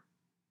before,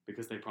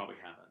 because they probably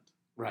haven't.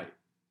 Right.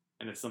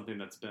 And it's something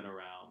that's been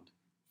around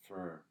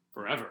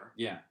forever.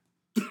 Yeah.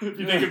 If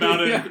you think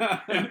about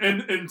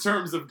it in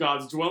terms of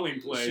God's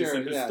dwelling place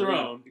and his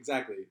throne. Yeah,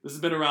 exactly. This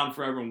has been around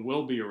forever and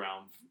will be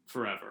around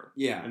forever.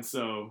 Yeah. And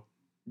so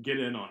get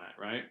in on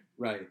it, right?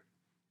 Right.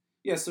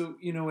 Yeah, so,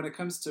 when it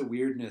comes to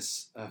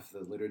weirdness of the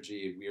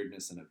liturgy,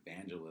 weirdness and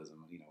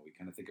evangelism, we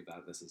kind of think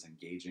about this as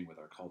engaging with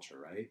our culture,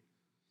 right?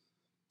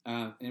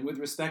 And with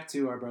respect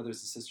to our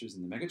brothers and sisters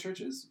in the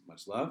megachurches,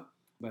 much love,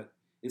 but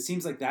it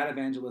seems like that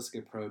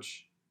evangelistic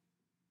approach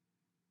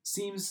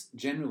seems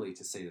generally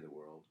to say to the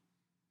world,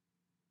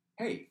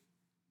 hey,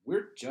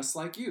 we're just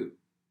like you,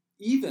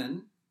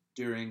 even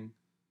during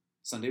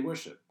Sunday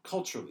worship,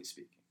 culturally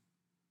speaking,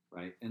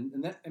 right?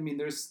 And that,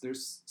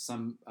 there's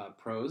some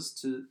pros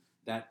to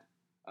that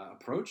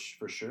approach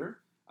for sure,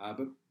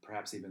 but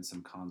perhaps even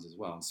some cons as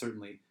well. And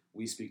certainly,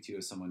 we speak to you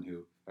as someone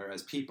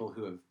as people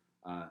who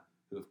have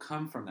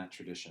come from that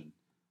tradition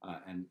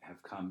and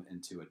have come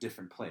into a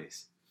different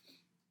place.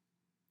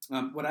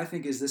 What I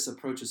think is this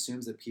approach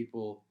assumes that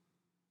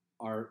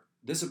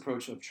this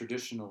approach of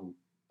traditional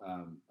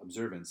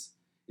observance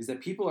is that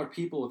people are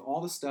people with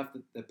all the stuff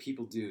that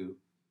people do.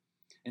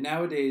 And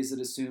nowadays it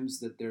assumes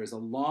that there is a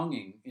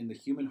longing in the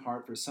human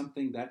heart for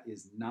something that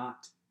is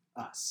not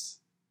us.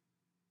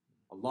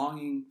 A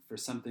longing for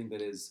something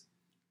that is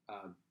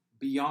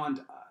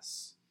beyond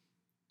us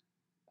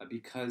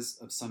because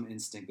of some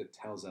instinct that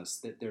tells us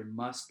that there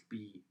must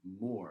be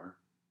more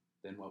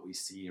than what we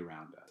see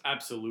around us.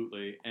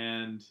 Absolutely.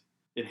 And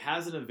it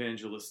has an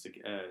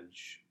evangelistic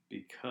edge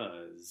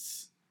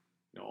because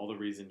all the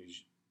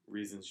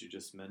reasons you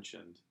just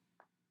mentioned.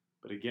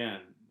 But again,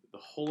 the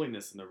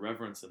holiness and the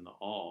reverence and the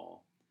awe,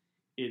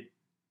 it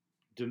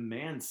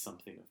demands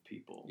something of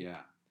people.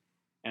 Yeah.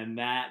 And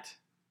that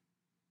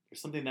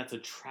there's something that's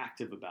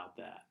attractive about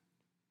that,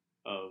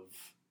 of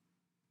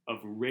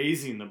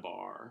raising the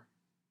bar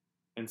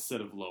instead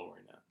of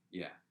lowering it.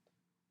 Yeah.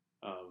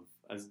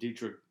 As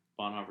Dietrich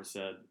Bonhoeffer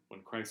said,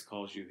 when Christ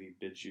calls you, he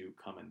bids you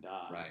come and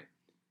die. Right.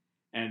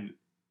 And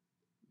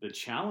the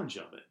challenge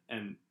of it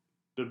and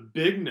the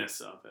bigness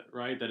of it,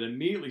 right, that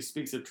immediately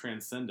speaks of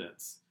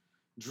transcendence,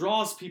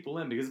 draws people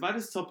in. Because if I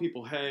just tell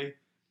people, hey,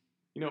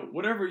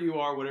 whatever you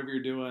are, whatever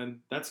you're doing,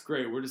 that's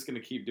great, we're just going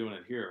to keep doing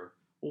it here.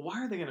 Well,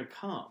 why are they going to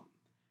come?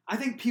 I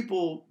think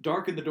people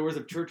darken the doors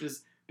of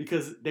churches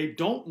because they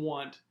don't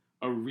want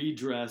a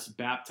redressed,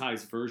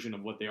 baptized version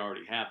of what they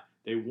already have.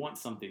 They want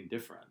something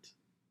different.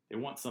 They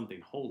want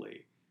something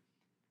holy.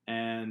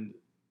 And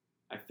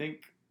I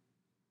think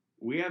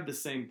we have the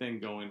same thing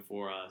going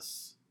for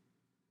us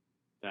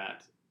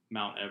that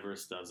Mount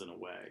Everest does in a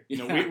way.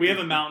 We have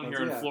a mountain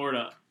here in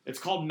Florida. It's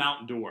called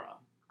Mount Dora.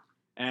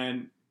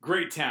 And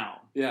great town.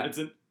 Yeah.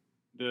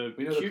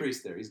 We know the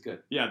priest there. He's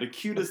good. Yeah, the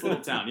cutest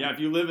little town. Yeah, if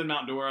you live in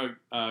Mount Dora,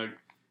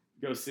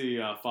 go see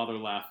Father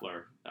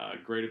Laffler.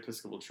 Great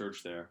Episcopal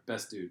church there.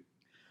 Best dude.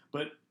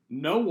 But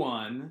no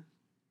one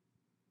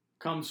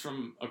comes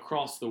from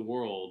across the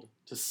world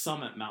to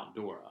summit Mount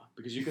Dora,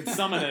 because you can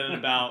summit it in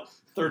about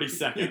 30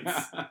 seconds.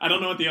 Yeah. I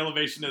don't know what the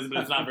elevation is, but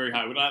it's not very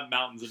high. We don't have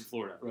mountains in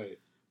Florida. Right.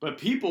 But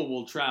people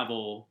will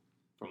travel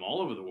from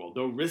all over the world.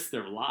 They'll risk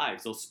their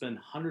lives. They'll spend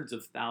hundreds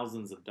of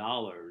thousands of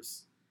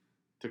dollars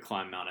to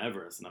climb Mount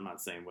Everest. And I'm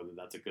not saying whether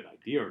that's a good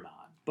idea or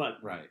not, but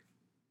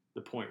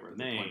the point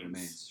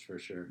remains for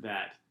sure,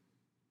 that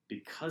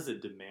because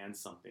it demands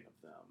something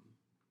of them,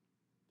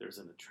 there's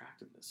an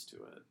attractiveness to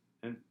it.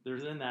 And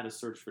there's in that a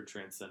search for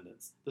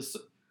transcendence.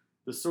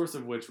 The source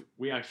of which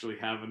we actually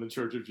have in the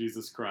Church of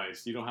Jesus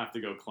Christ. You don't have to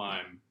go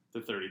climb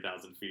to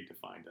 30,000 feet to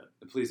find it.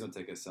 And please don't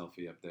take a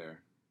selfie up there.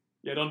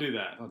 Yeah, don't do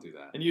that. Don't do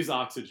that. And use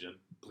oxygen.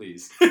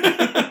 Please.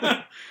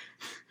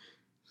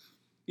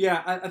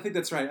 Yeah, I think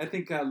that's right. I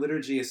think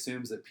liturgy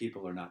assumes that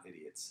people are not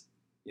idiots.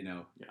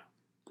 Yeah.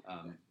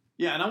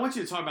 Yeah, and I want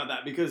you to talk about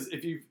that because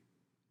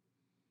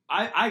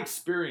I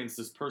experienced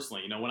this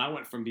personally. When I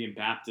went from being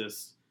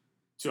Baptist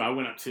to I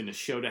went up to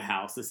Nashotah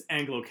House, this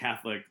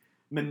Anglo-Catholic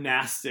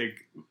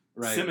monastic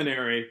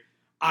seminary,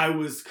 I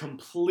was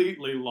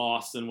completely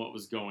lost in what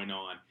was going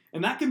on.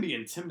 And that can be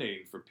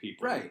intimidating for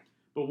people. Right.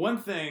 But one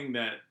thing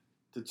that,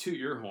 to toot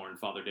your horn,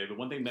 Father David,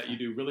 one thing that you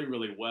do really,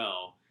 really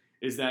well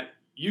is that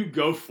you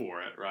go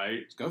for it,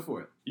 right? Just go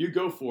for it. You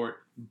go for it,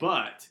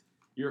 but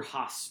you're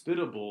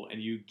hospitable and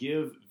you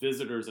give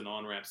visitors an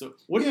on-ramp. So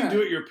what do you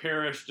do at your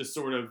parish to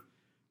sort of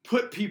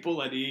put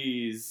people at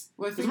ease.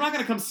 Well, Because we're not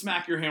going to come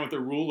smack your hand with a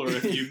ruler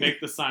if you make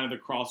the sign of the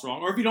cross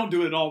wrong. Or if you don't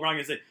do it at all, we're not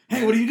going to say,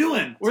 hey, what are you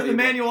doing? Where are the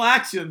manual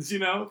actions, I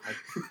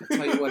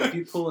tell you what, if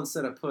you pull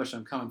instead of push,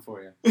 I'm coming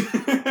for you.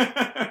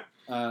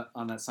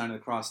 On that sign of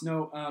the cross.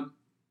 No,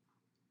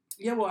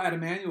 yeah, well, at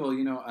Emmanuel,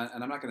 and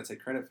I'm not going to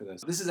take credit for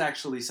this. This is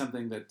actually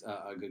something that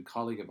a good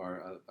colleague of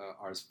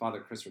ours, Father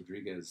Chris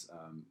Rodriguez,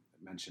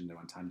 mentioned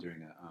one time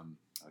during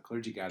a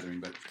clergy gathering.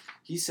 But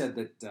he said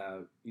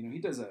that, he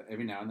does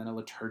every now and then a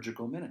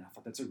liturgical minute. I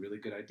thought that's a really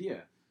good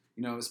idea,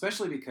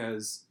 especially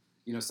because,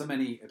 so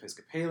many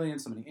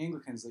Episcopalians, so many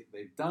Anglicans,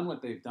 they've done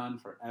what they've done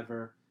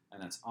forever,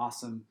 and that's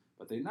awesome,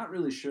 but they're not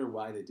really sure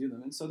why they do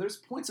them. And so there's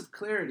points of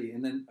clarity,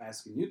 and then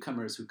asking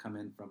newcomers who come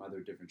in from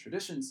other different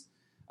traditions,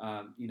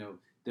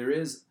 there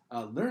is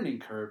a learning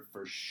curve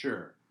for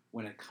sure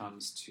when it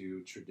comes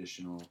to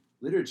traditional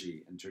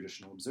liturgy and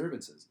traditional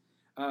observances.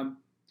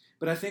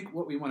 But I think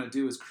what we want to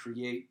do is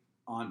create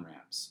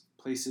on-ramps,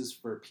 places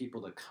for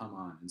people to come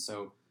on. And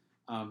so,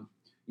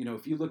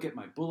 if you look at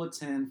my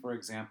bulletin, for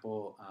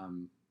example,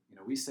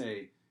 we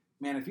say,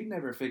 man, if you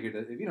never figured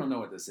it, if you don't know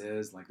what this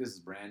is, like this is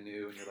brand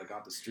new and you're like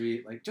off the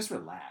street, like just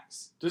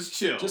relax. Just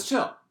chill.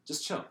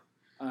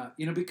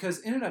 Because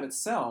in and of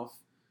itself,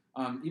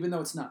 even though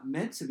it's not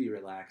meant to be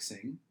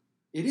relaxing,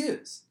 it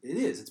is.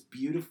 It's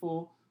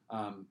beautiful.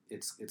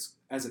 It's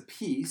as a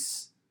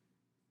piece.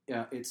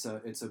 It's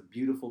a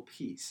beautiful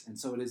piece, and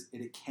so it is.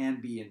 It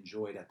can be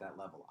enjoyed at that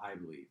level, I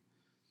believe.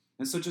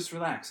 And so just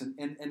relax.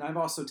 And I've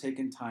also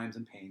taken times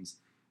and pains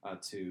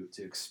to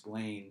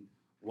explain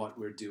what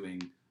we're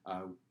doing.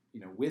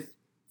 With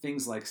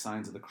things like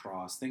signs of the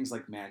cross, things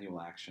like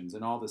manual actions,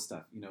 and all this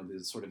stuff.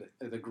 The sort of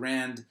the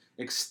grand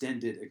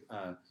extended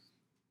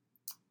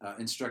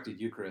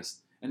instructed Eucharist.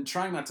 And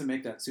trying not to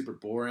make that super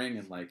boring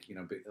and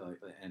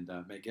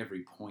make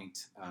every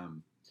point,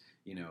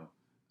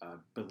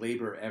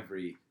 belabor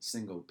every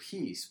single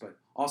piece, but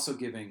also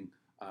giving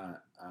a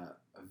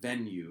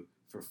venue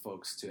for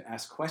folks to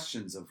ask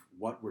questions of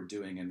what we're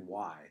doing and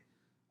why.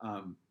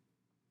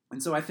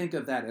 And so I think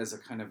of that as a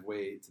kind of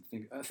way to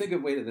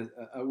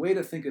a way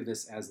to think of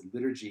this as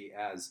liturgy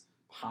as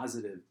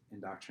positive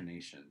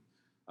indoctrination,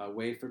 a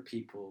way for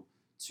people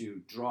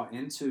to draw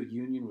into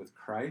union with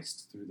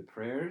Christ through the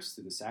prayers,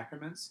 through the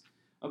sacraments,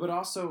 but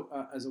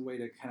also as a way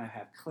to kind of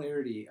have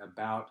clarity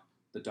about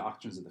the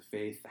doctrines of the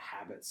faith, the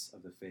habits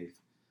of the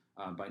faith,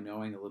 by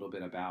knowing a little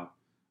bit about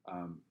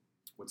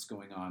what's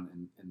going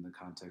on in the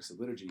context of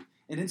liturgy.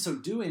 And in so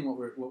doing,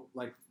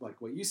 like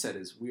what you said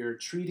is we're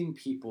treating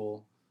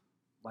people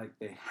like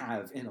they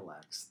have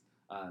intellects,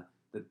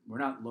 that we're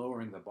not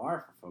lowering the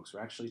bar for folks,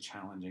 we're actually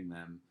challenging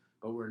them,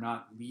 but we're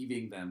not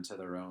leaving them to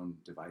their own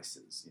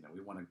devices.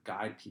 We want to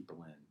guide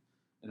people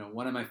in.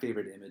 One of my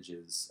favorite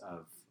images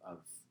of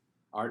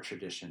our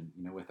tradition,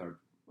 with our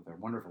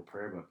wonderful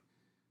prayer book,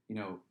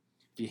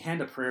 if you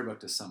hand a prayer book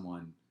to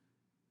someone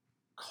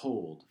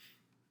cold,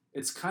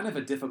 it's kind of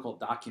a difficult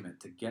document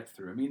to get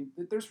through. I mean,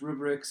 there's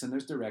rubrics and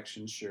there's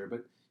directions, sure,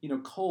 but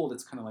cold,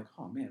 it's kind of like,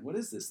 oh man, what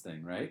is this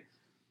thing, right?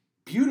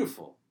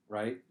 Beautiful,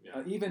 right?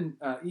 Yeah.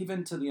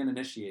 Even to the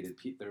uninitiated,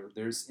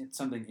 there's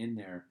something in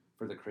there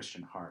for the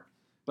Christian heart.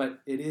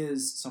 But it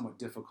is somewhat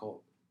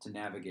difficult to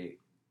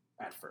navigate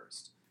at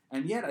first.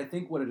 And yet I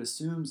think what it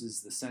assumes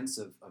is the sense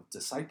of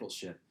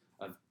discipleship,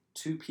 of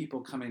two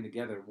people coming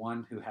together,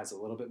 one who has a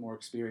little bit more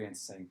experience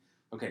saying,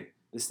 okay,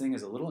 this thing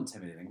is a little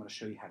intimidating, I'm going to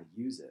show you how to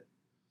use it.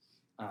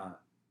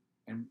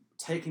 And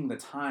taking the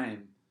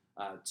time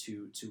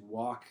to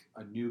walk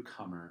a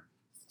newcomer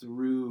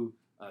through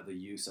the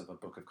use of a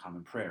Book of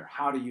Common Prayer,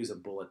 how to use a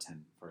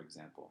bulletin, for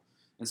example.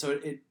 And so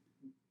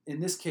in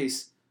this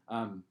case,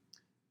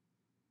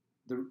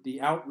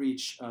 the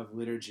outreach of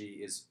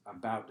liturgy is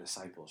about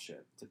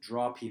discipleship, to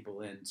draw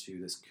people into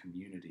this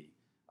community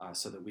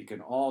so that we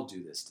can all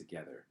do this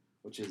together,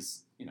 which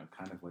is,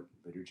 kind of what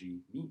liturgy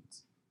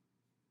means.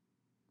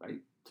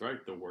 Right? That's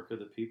right, the work of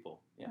the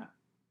people. Yeah.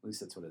 At least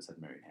that's what it said,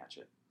 Marion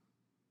Hatchett.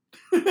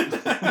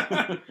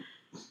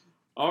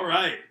 All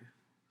right.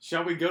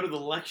 Shall we go to the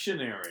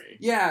lectionary?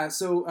 Yeah,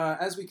 so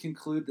as we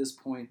conclude this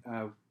point,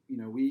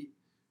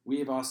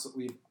 we've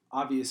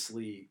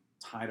obviously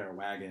tied our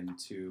wagon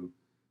to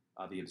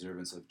the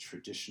observance of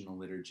traditional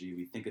liturgy.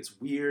 We think it's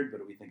weird,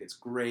 but we think it's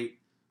great.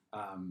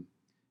 And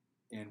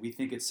we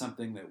think it's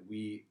something that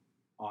we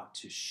ought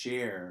to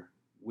share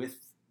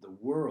with the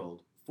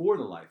world, for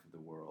the life of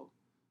the world,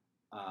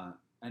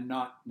 and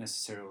not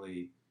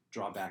necessarily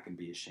draw back and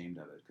be ashamed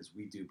of it, because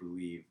we do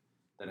believe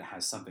that it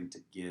has something to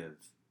give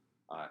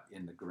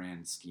in the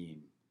grand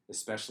scheme,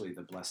 especially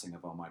the blessing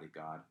of Almighty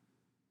God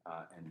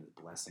and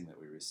the blessing that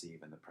we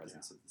receive in the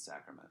presence of the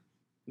sacrament.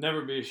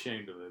 Never be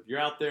ashamed of it. If you're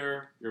out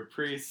there, you're a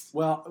priest.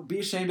 Well, be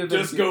ashamed of it.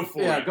 Just go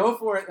for it. Yeah, go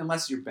for it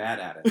unless you're bad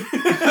at it.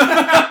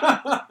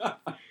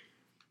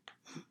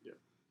 Yeah.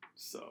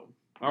 So,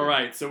 all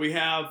right. So we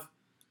have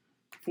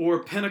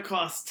for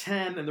Pentecost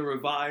 10 and the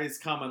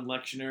Revised Common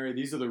Lectionary,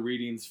 these are the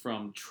readings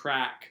from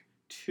track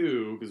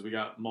 2, because we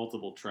got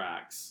multiple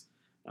tracks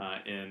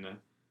in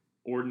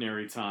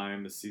ordinary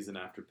time, the season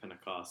after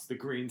Pentecost, the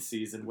green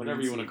season,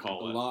 whatever you want to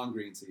call it. The long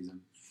green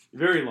season.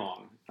 Very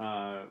long.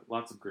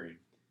 Lots of green.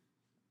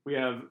 We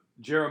have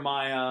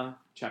Jeremiah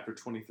chapter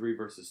 23,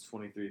 verses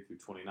 23 through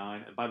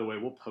 29. And by the way,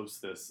 we'll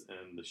post this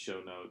in the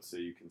show notes so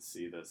you can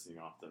see this and you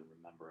don't have to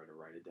remember it or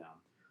write it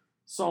down.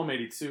 Psalm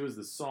 82 is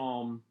the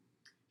psalm.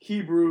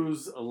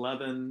 Hebrews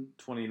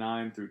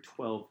 11:29 through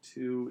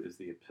 12:2 is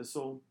the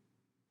epistle.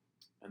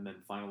 And then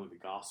finally the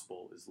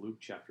gospel is Luke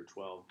chapter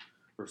 12,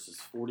 verses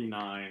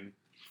 49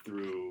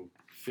 through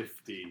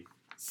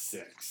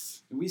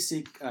 56. We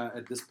seek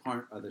at this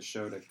part of the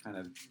show to kind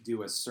of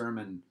do a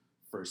sermon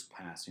first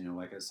pass.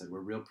 Like I said,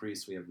 we're real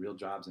priests. We have real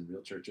jobs in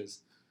real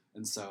churches.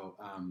 And so,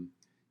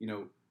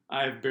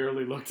 I've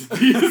barely looked at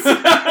these.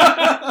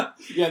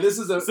 Yeah, this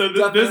is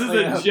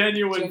a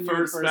genuine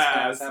first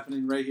pass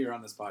happening right here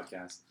on this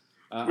podcast.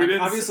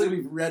 Obviously,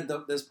 we've read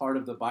this part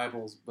of the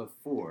Bibles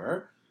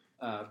before,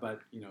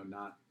 but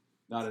not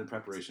in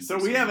preparation. So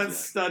we haven't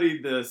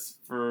studied this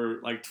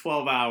for like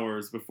 12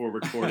 hours before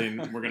recording.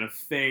 We're going to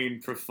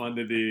feign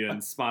profundity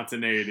and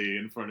spontaneity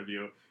in front of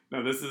you.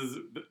 No,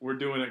 we're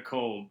doing it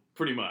cold,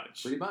 pretty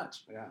much. Pretty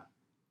much, yeah.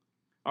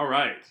 All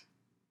right.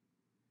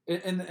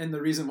 And the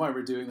reason why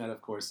we're doing that,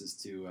 of course, is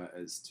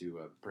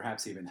to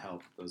perhaps even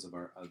help those of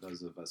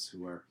us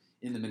who are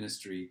in the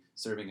ministry,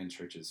 serving in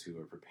churches, who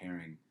are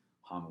preparing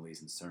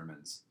homilies and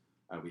sermons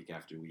week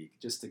after week,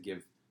 just to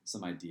give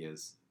some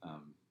ideas.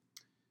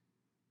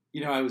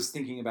 I was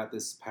thinking about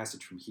this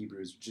passage from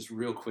Hebrews just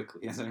real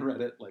quickly as I read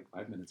it like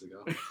 5 minutes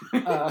ago.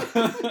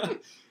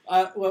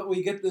 Well,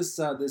 we get this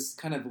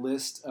kind of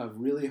list of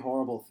really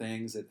horrible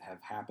things that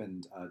have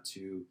happened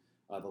to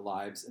the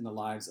lives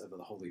of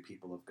the holy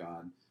people of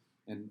God,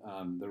 and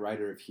the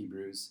writer of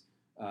Hebrews,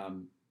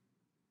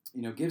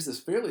 gives this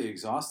fairly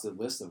exhaustive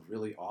list of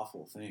really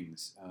awful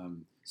things: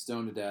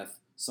 stoned to death,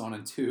 sawn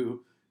in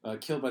two,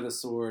 killed by the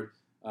sword,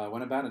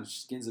 went about in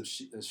skins of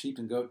sheep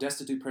and goat,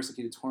 destitute,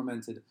 persecuted,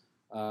 tormented.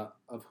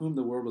 Of whom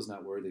the world was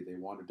not worthy. They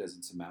wandered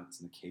deserts and mountains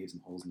and caves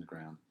and holes in the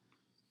ground.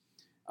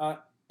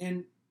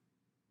 And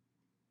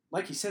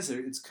like he says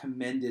there, it's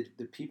commended.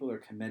 The people are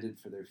commended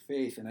for their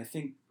faith. And I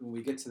think when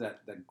we get to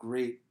that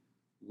great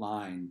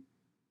line,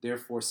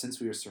 therefore, since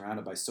we are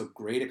surrounded by so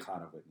great a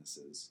cloud of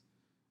witnesses,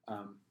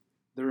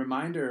 the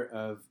reminder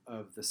of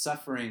the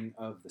suffering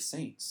of the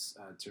saints,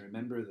 to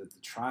remember that the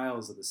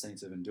trials of the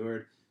saints have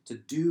endured, to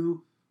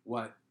do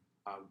what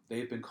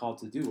they've been called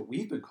to do, what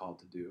we've been called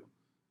to do,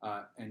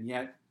 and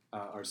yet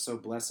are so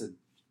blessed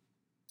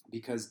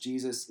because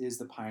Jesus is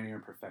the pioneer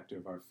and perfecter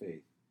of our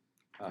faith,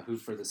 who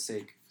for the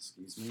sake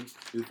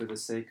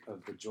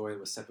of the joy that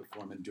was set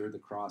before him endured the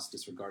cross,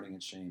 disregarding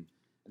its shame,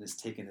 and has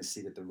taken his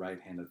seat at the right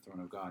hand of the throne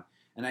of God.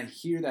 And I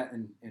hear that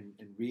and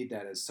read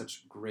that as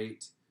such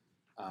great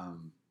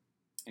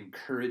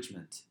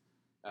encouragement.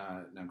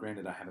 Now,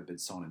 granted, I haven't been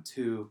sawn in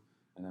two,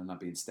 and I'm not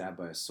being stabbed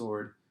by a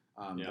sword,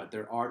 but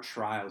there are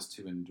trials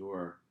to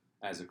endure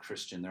as a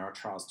Christian. There are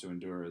trials to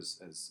endure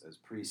as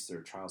priests. There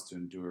are trials to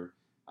endure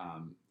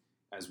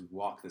as we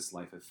walk this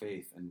life of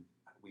faith. And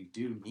we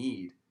do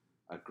need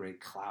a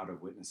great cloud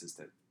of witnesses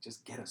to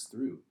just get us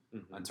through,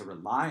 and to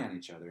rely on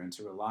each other, and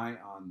to rely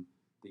on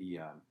the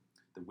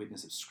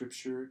witness of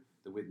Scripture,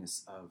 the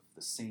witness of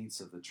the saints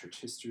of the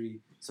church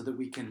history, so that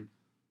we can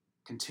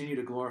continue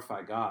to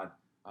glorify God,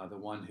 the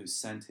one who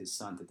sent his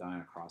Son to die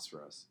on a cross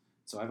for us.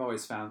 So I've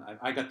always found,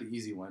 I got the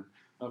easy one.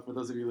 For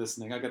those of you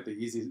listening, I got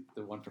the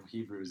one from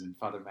Hebrews, and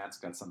Father Matt's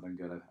got something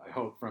good, I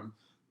hope, from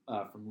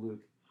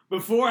Luke.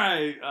 Before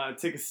I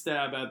take a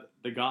stab at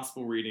the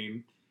gospel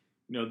reading,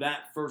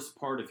 that first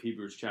part of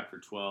Hebrews chapter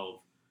 12,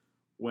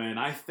 when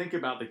I think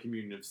about the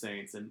communion of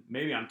saints, and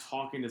maybe I'm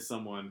talking to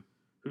someone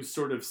who's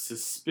sort of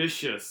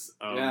suspicious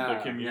of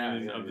the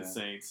communion of the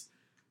saints,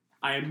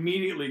 I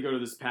immediately go to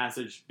this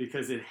passage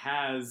because it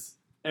has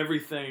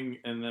everything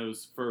in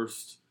those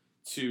first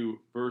two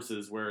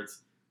verses where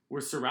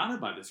we're surrounded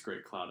by this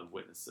great cloud of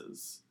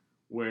witnesses,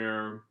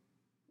 where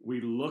we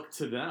look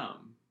to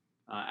them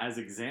as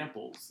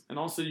examples. And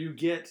also you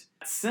get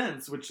a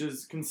sense, which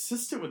is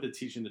consistent with the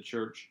teaching of the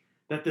church,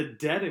 that the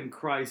dead in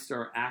Christ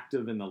are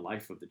active in the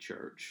life of the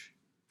church,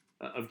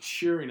 of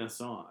cheering us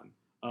on,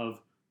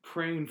 of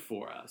praying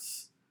for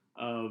us,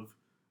 of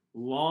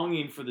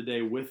longing for the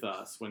day with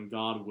us when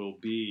God will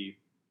be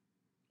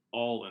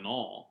all in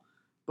all.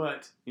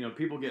 But,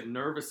 people get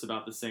nervous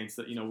about the saints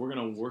that, we're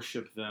going to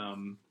worship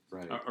them,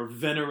 right, or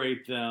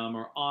venerate them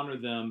or honor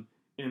them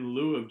in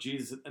lieu of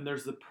Jesus. And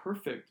there's the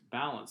perfect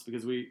balance,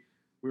 because we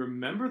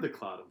remember the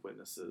cloud of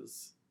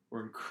witnesses.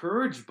 We're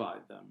encouraged by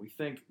them. We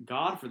thank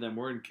God for them.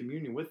 We're in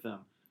communion with them.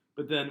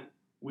 But then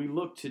we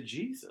look to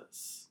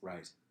Jesus,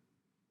 right,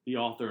 the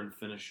author and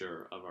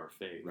finisher of our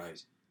faith.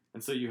 Right.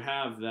 And so you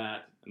have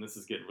that, and this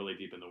is getting really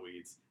deep in the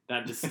weeds,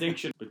 that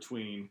distinction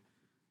between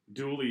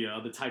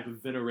dulia, the type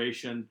of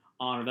veneration,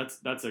 honor,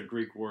 that's a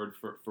Greek word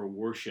for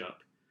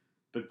worship,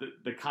 but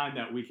the kind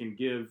that we can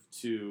give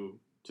to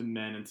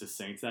men and to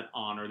saints, that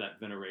honor, that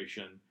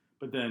veneration,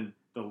 but then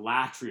the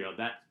latria,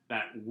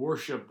 that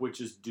worship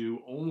which is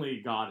due only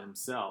God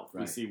himself.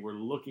 Right. We see we're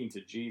looking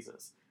to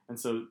Jesus. And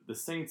so the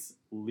saints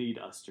lead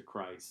us to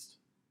Christ,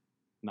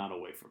 not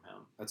away from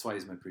him. That's why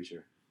he's my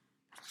preacher.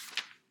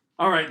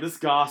 All right, this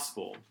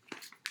gospel.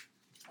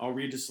 I'll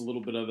read just a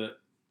little bit of it.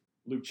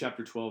 Luke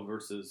chapter 12,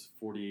 verses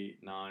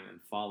 49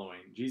 and following.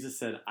 Jesus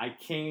said, I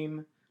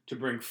came to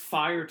bring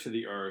fire to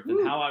the earth,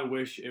 and how I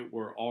wish it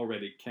were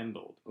already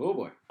kindled. Oh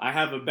boy. I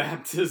have a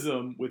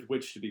baptism with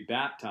which to be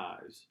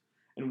baptized,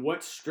 and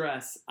what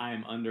stress I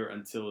am under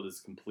until it is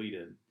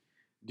completed.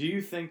 Do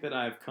you think that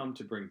I have come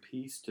to bring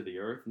peace to the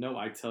earth? No,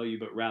 I tell you,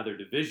 but rather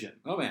division.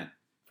 Oh man.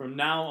 From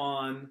now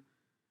on,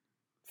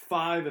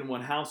 5 in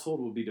one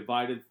household will be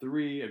divided,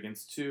 3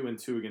 against 2, and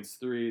 2 against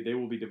 3. They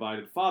will be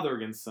divided, father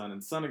against son,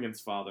 and son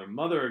against father,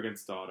 mother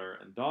against daughter,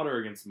 and daughter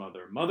against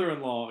mother,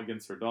 mother-in-law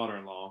against her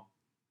daughter-in-law,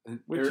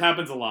 which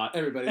happens a lot.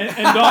 Everybody.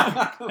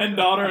 And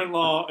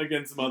daughter-in-law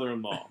against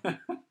mother-in-law.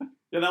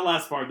 Yeah, that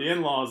last part, the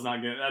in-law is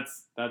not good.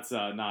 That's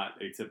not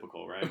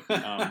atypical, right?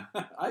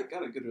 I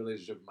got a good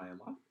relationship with my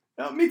in-law.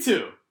 Oh, me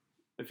too.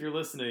 If you're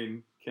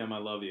listening, Kim, I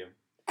love you.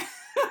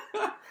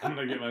 I'm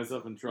going to get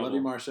myself in trouble. Love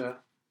you, Marcia.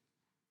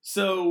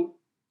 So,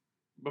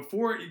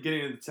 before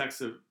getting into the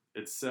text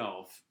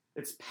itself,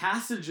 it's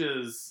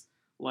passages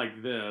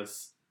like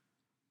this,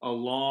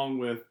 along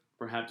with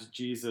perhaps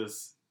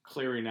Jesus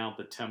clearing out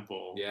the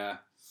temple,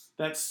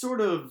 that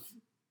sort of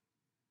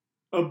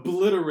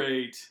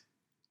obliterate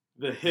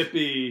the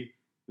hippie,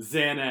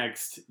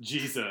 Xanaxed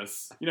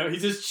Jesus. You know,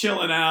 he's just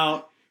chilling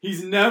out.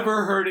 He's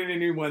never hurting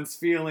anyone's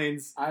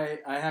feelings. I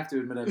have to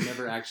admit, I've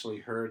never actually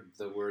heard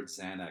the word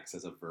Xanax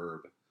as a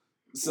verb.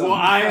 So. Well,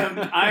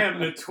 I am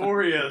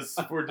notorious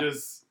for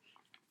just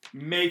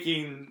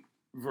making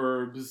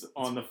verbs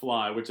on the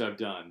fly, which I've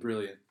done.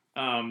 Brilliant.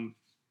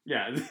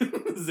 Yeah,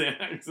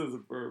 Xanax is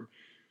a verb.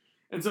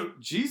 And so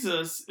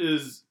Jesus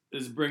is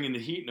bringing the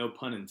heat, no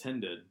pun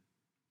intended.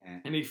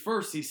 And he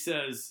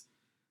says,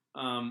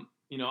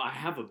 I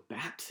have a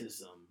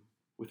baptism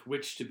with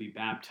which to be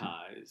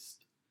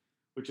baptized,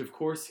 which of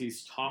course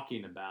he's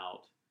talking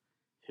about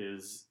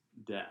his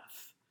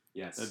death.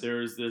 Yes. That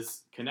there is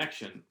this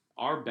connection.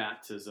 Our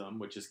baptism,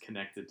 which is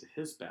connected to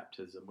his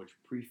baptism, which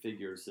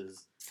prefigures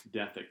his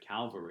death at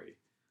Calvary.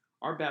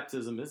 Our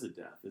baptism is a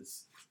death.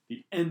 It's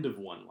the end of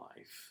one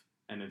life,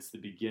 and it's the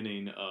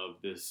beginning of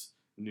this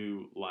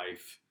new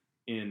life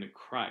in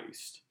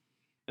Christ.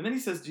 And then he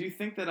says, do you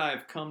think that I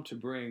have come to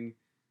bring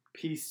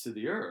peace to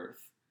the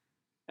earth?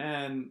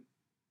 And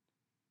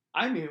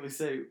I immediately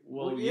say,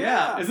 well,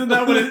 yeah. Isn't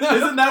that what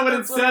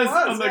it says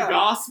on the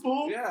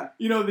gospel? Yeah.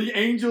 You know, the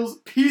angels,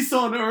 peace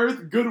on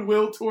earth,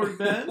 goodwill toward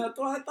men. That's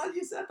what I thought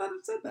you said. I thought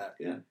it said that.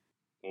 Yeah.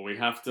 Well, we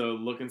have to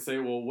look and say,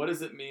 well, what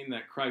does it mean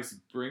that Christ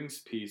brings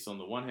peace on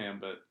the one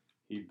hand, but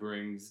he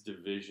brings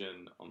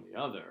division on the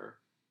other?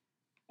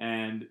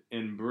 And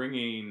in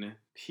bringing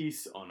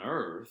peace on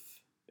earth,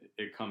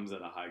 it comes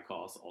at a high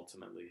cost,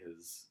 ultimately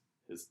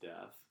his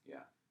death.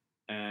 Yeah.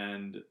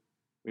 And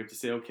we have to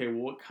say, okay,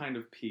 well, what kind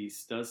of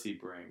peace does he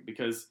bring?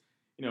 Because,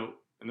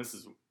 and this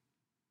is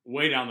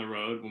way down the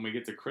road when we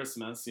get to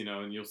Christmas,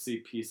 and you'll see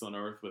peace on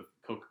earth with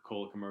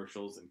Coca-Cola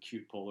commercials and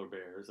cute polar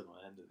bears. And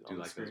do you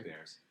like those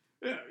bears?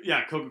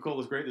 Yeah,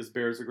 Coca-Cola's great. Those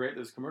bears are great.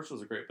 Those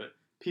commercials are great. But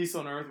peace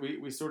on earth,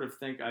 we sort of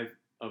think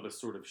of a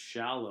sort of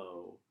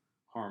shallow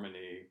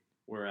harmony,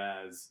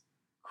 whereas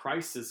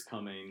Christ is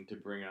coming to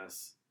bring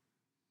us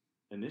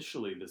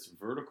initially this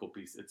vertical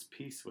peace. It's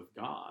peace with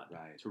God,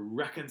 right, to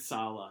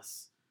reconcile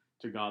us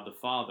to God the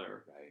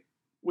Father, right,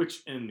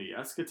 which in the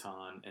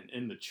eschaton and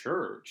in the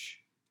church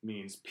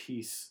means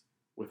peace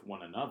with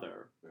one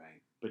another.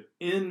 Right. But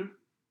in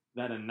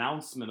that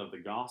announcement of the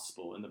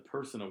gospel, in the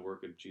personal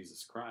work of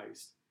Jesus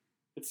Christ,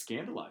 it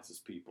scandalizes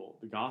people.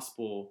 The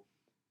gospel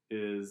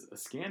is a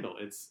scandal.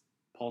 It's,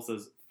 Paul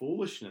says,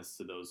 foolishness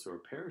to those who are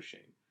perishing.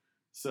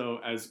 So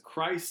as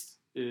Christ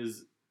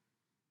is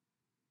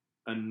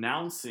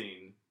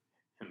announcing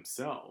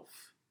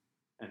himself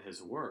and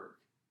his work,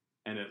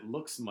 and it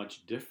looks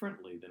much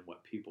differently than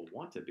what people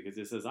wanted, because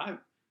it says,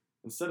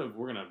 instead of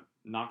we're going to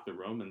knock the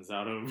Romans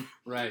out of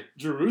right.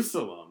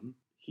 Jerusalem,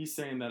 he's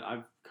saying that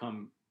I've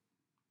come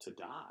to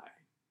die.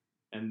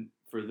 And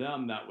for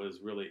them, that was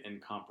really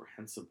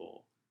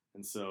incomprehensible.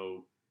 And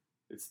so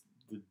it's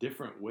the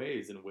different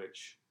ways in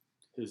which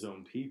his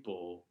own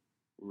people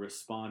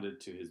responded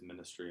to his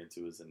ministry and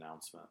to his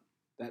announcement.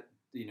 That,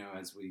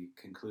 as we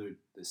conclude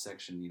this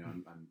section,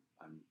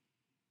 I'm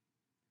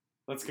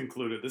let's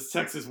conclude it. This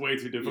text is way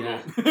too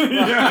difficult.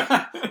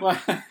 Yeah. Well,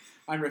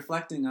 I'm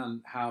reflecting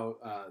on how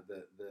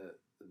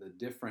the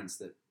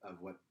difference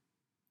of what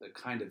the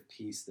kind of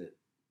peace that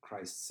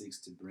Christ seeks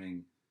to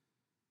bring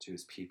to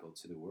his people,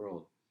 to the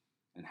world,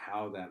 and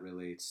how that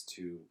relates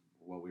to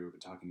what we were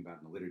talking about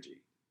in the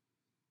liturgy.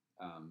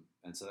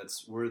 And so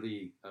that's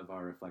worthy of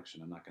our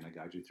reflection. I'm not going to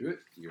guide you through it.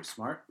 You're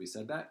smart. We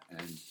said that.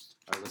 And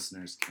our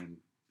listeners can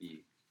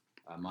be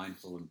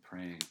mindful and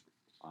praying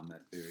on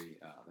that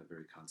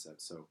very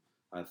concept. So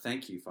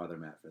thank you, Father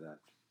Matt, for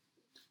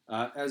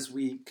that. As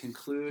we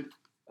conclude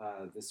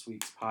this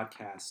week's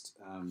podcast,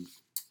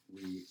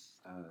 we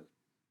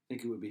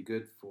think it would be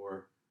good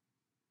for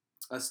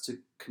us to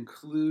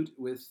conclude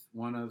with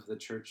one of the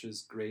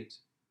Church's great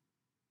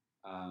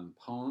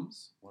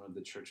poems, one of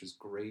the church's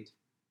great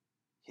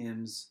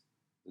hymns,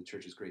 the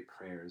church's great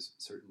prayers,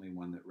 certainly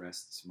one that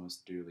rests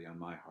most dearly on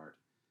my heart.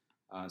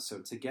 So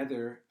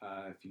together,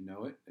 if you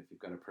know it, if you've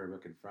got a prayer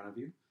book in front of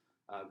you,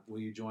 will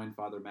you join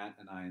Father Matt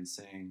and I in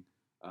saying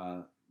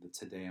the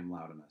Te Deum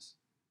Laudamus?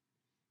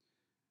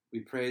 We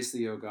praise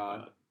thee, O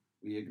God.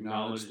 We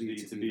acknowledge thee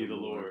to be the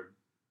Lord.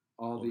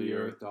 All the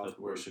earth doth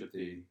worship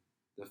thee,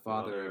 the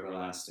Father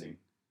everlasting.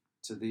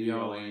 To thee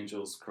all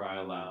angels cry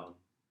aloud,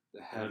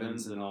 the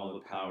heavens and all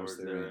the powers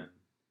therein.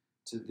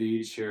 To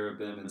thee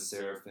cherubim and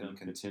seraphim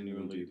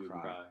continually do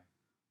cry,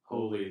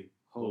 Holy,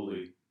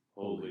 holy,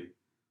 holy,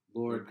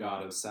 Lord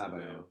God of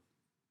Sabaoth.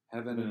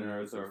 Heaven and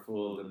earth are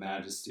full of the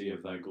majesty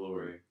of thy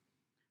glory.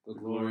 The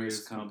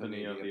glorious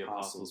company of the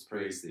apostles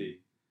praise thee.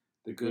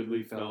 The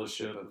goodly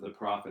fellowship of the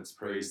prophets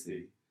praise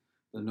thee.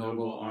 The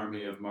noble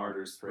army of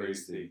martyrs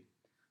praise thee.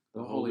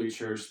 The holy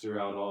church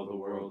throughout all the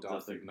world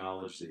doth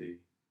acknowledge thee.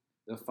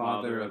 The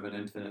Father of an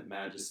infinite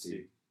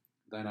majesty,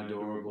 thine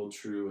adorable,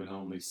 true, and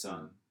only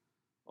Son.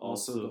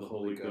 Also the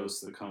Holy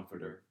Ghost, the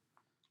Comforter.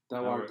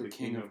 Thou art the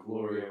King of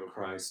glory, O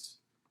Christ.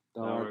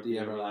 Thou art the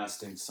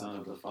everlasting Son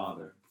of the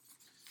Father.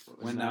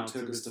 When thou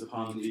tookest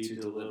upon thee to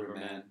deliver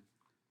men,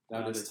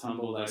 thou didst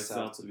humble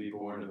thyself to be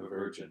born of a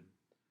virgin.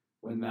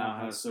 When thou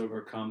hast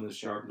overcome the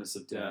sharpness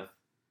of death,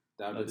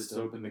 thou didst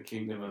open the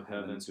kingdom of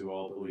heaven to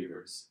all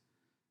believers.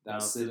 Thou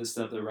sittest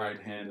at the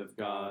right hand of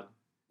God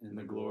in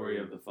the glory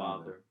of the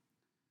Father.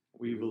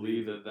 We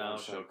believe that thou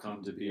shalt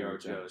come to be our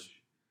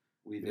judge.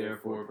 We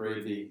therefore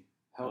pray thee,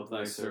 help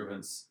thy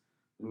servants,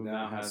 whom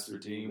thou hast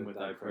redeemed with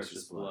thy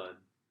precious blood.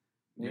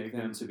 Make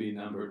them to be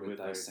numbered with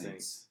thy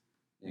saints,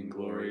 in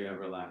glory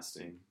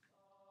everlasting.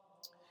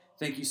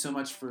 Thank you so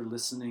much for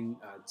listening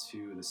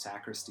to the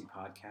Sacristy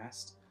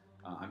podcast.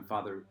 I'm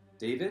Father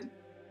David.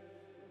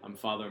 I'm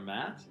Father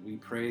Matt. We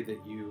pray that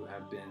you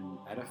have been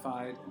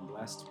edified and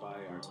blessed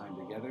by our time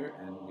together,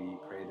 and we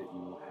pray that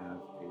you will have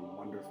a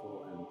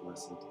wonderful and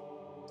blessed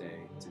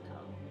day to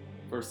come.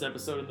 First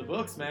episode in the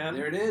books, man.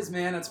 There it is,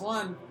 man. That's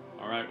one.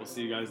 All right, we'll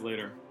see you guys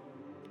later.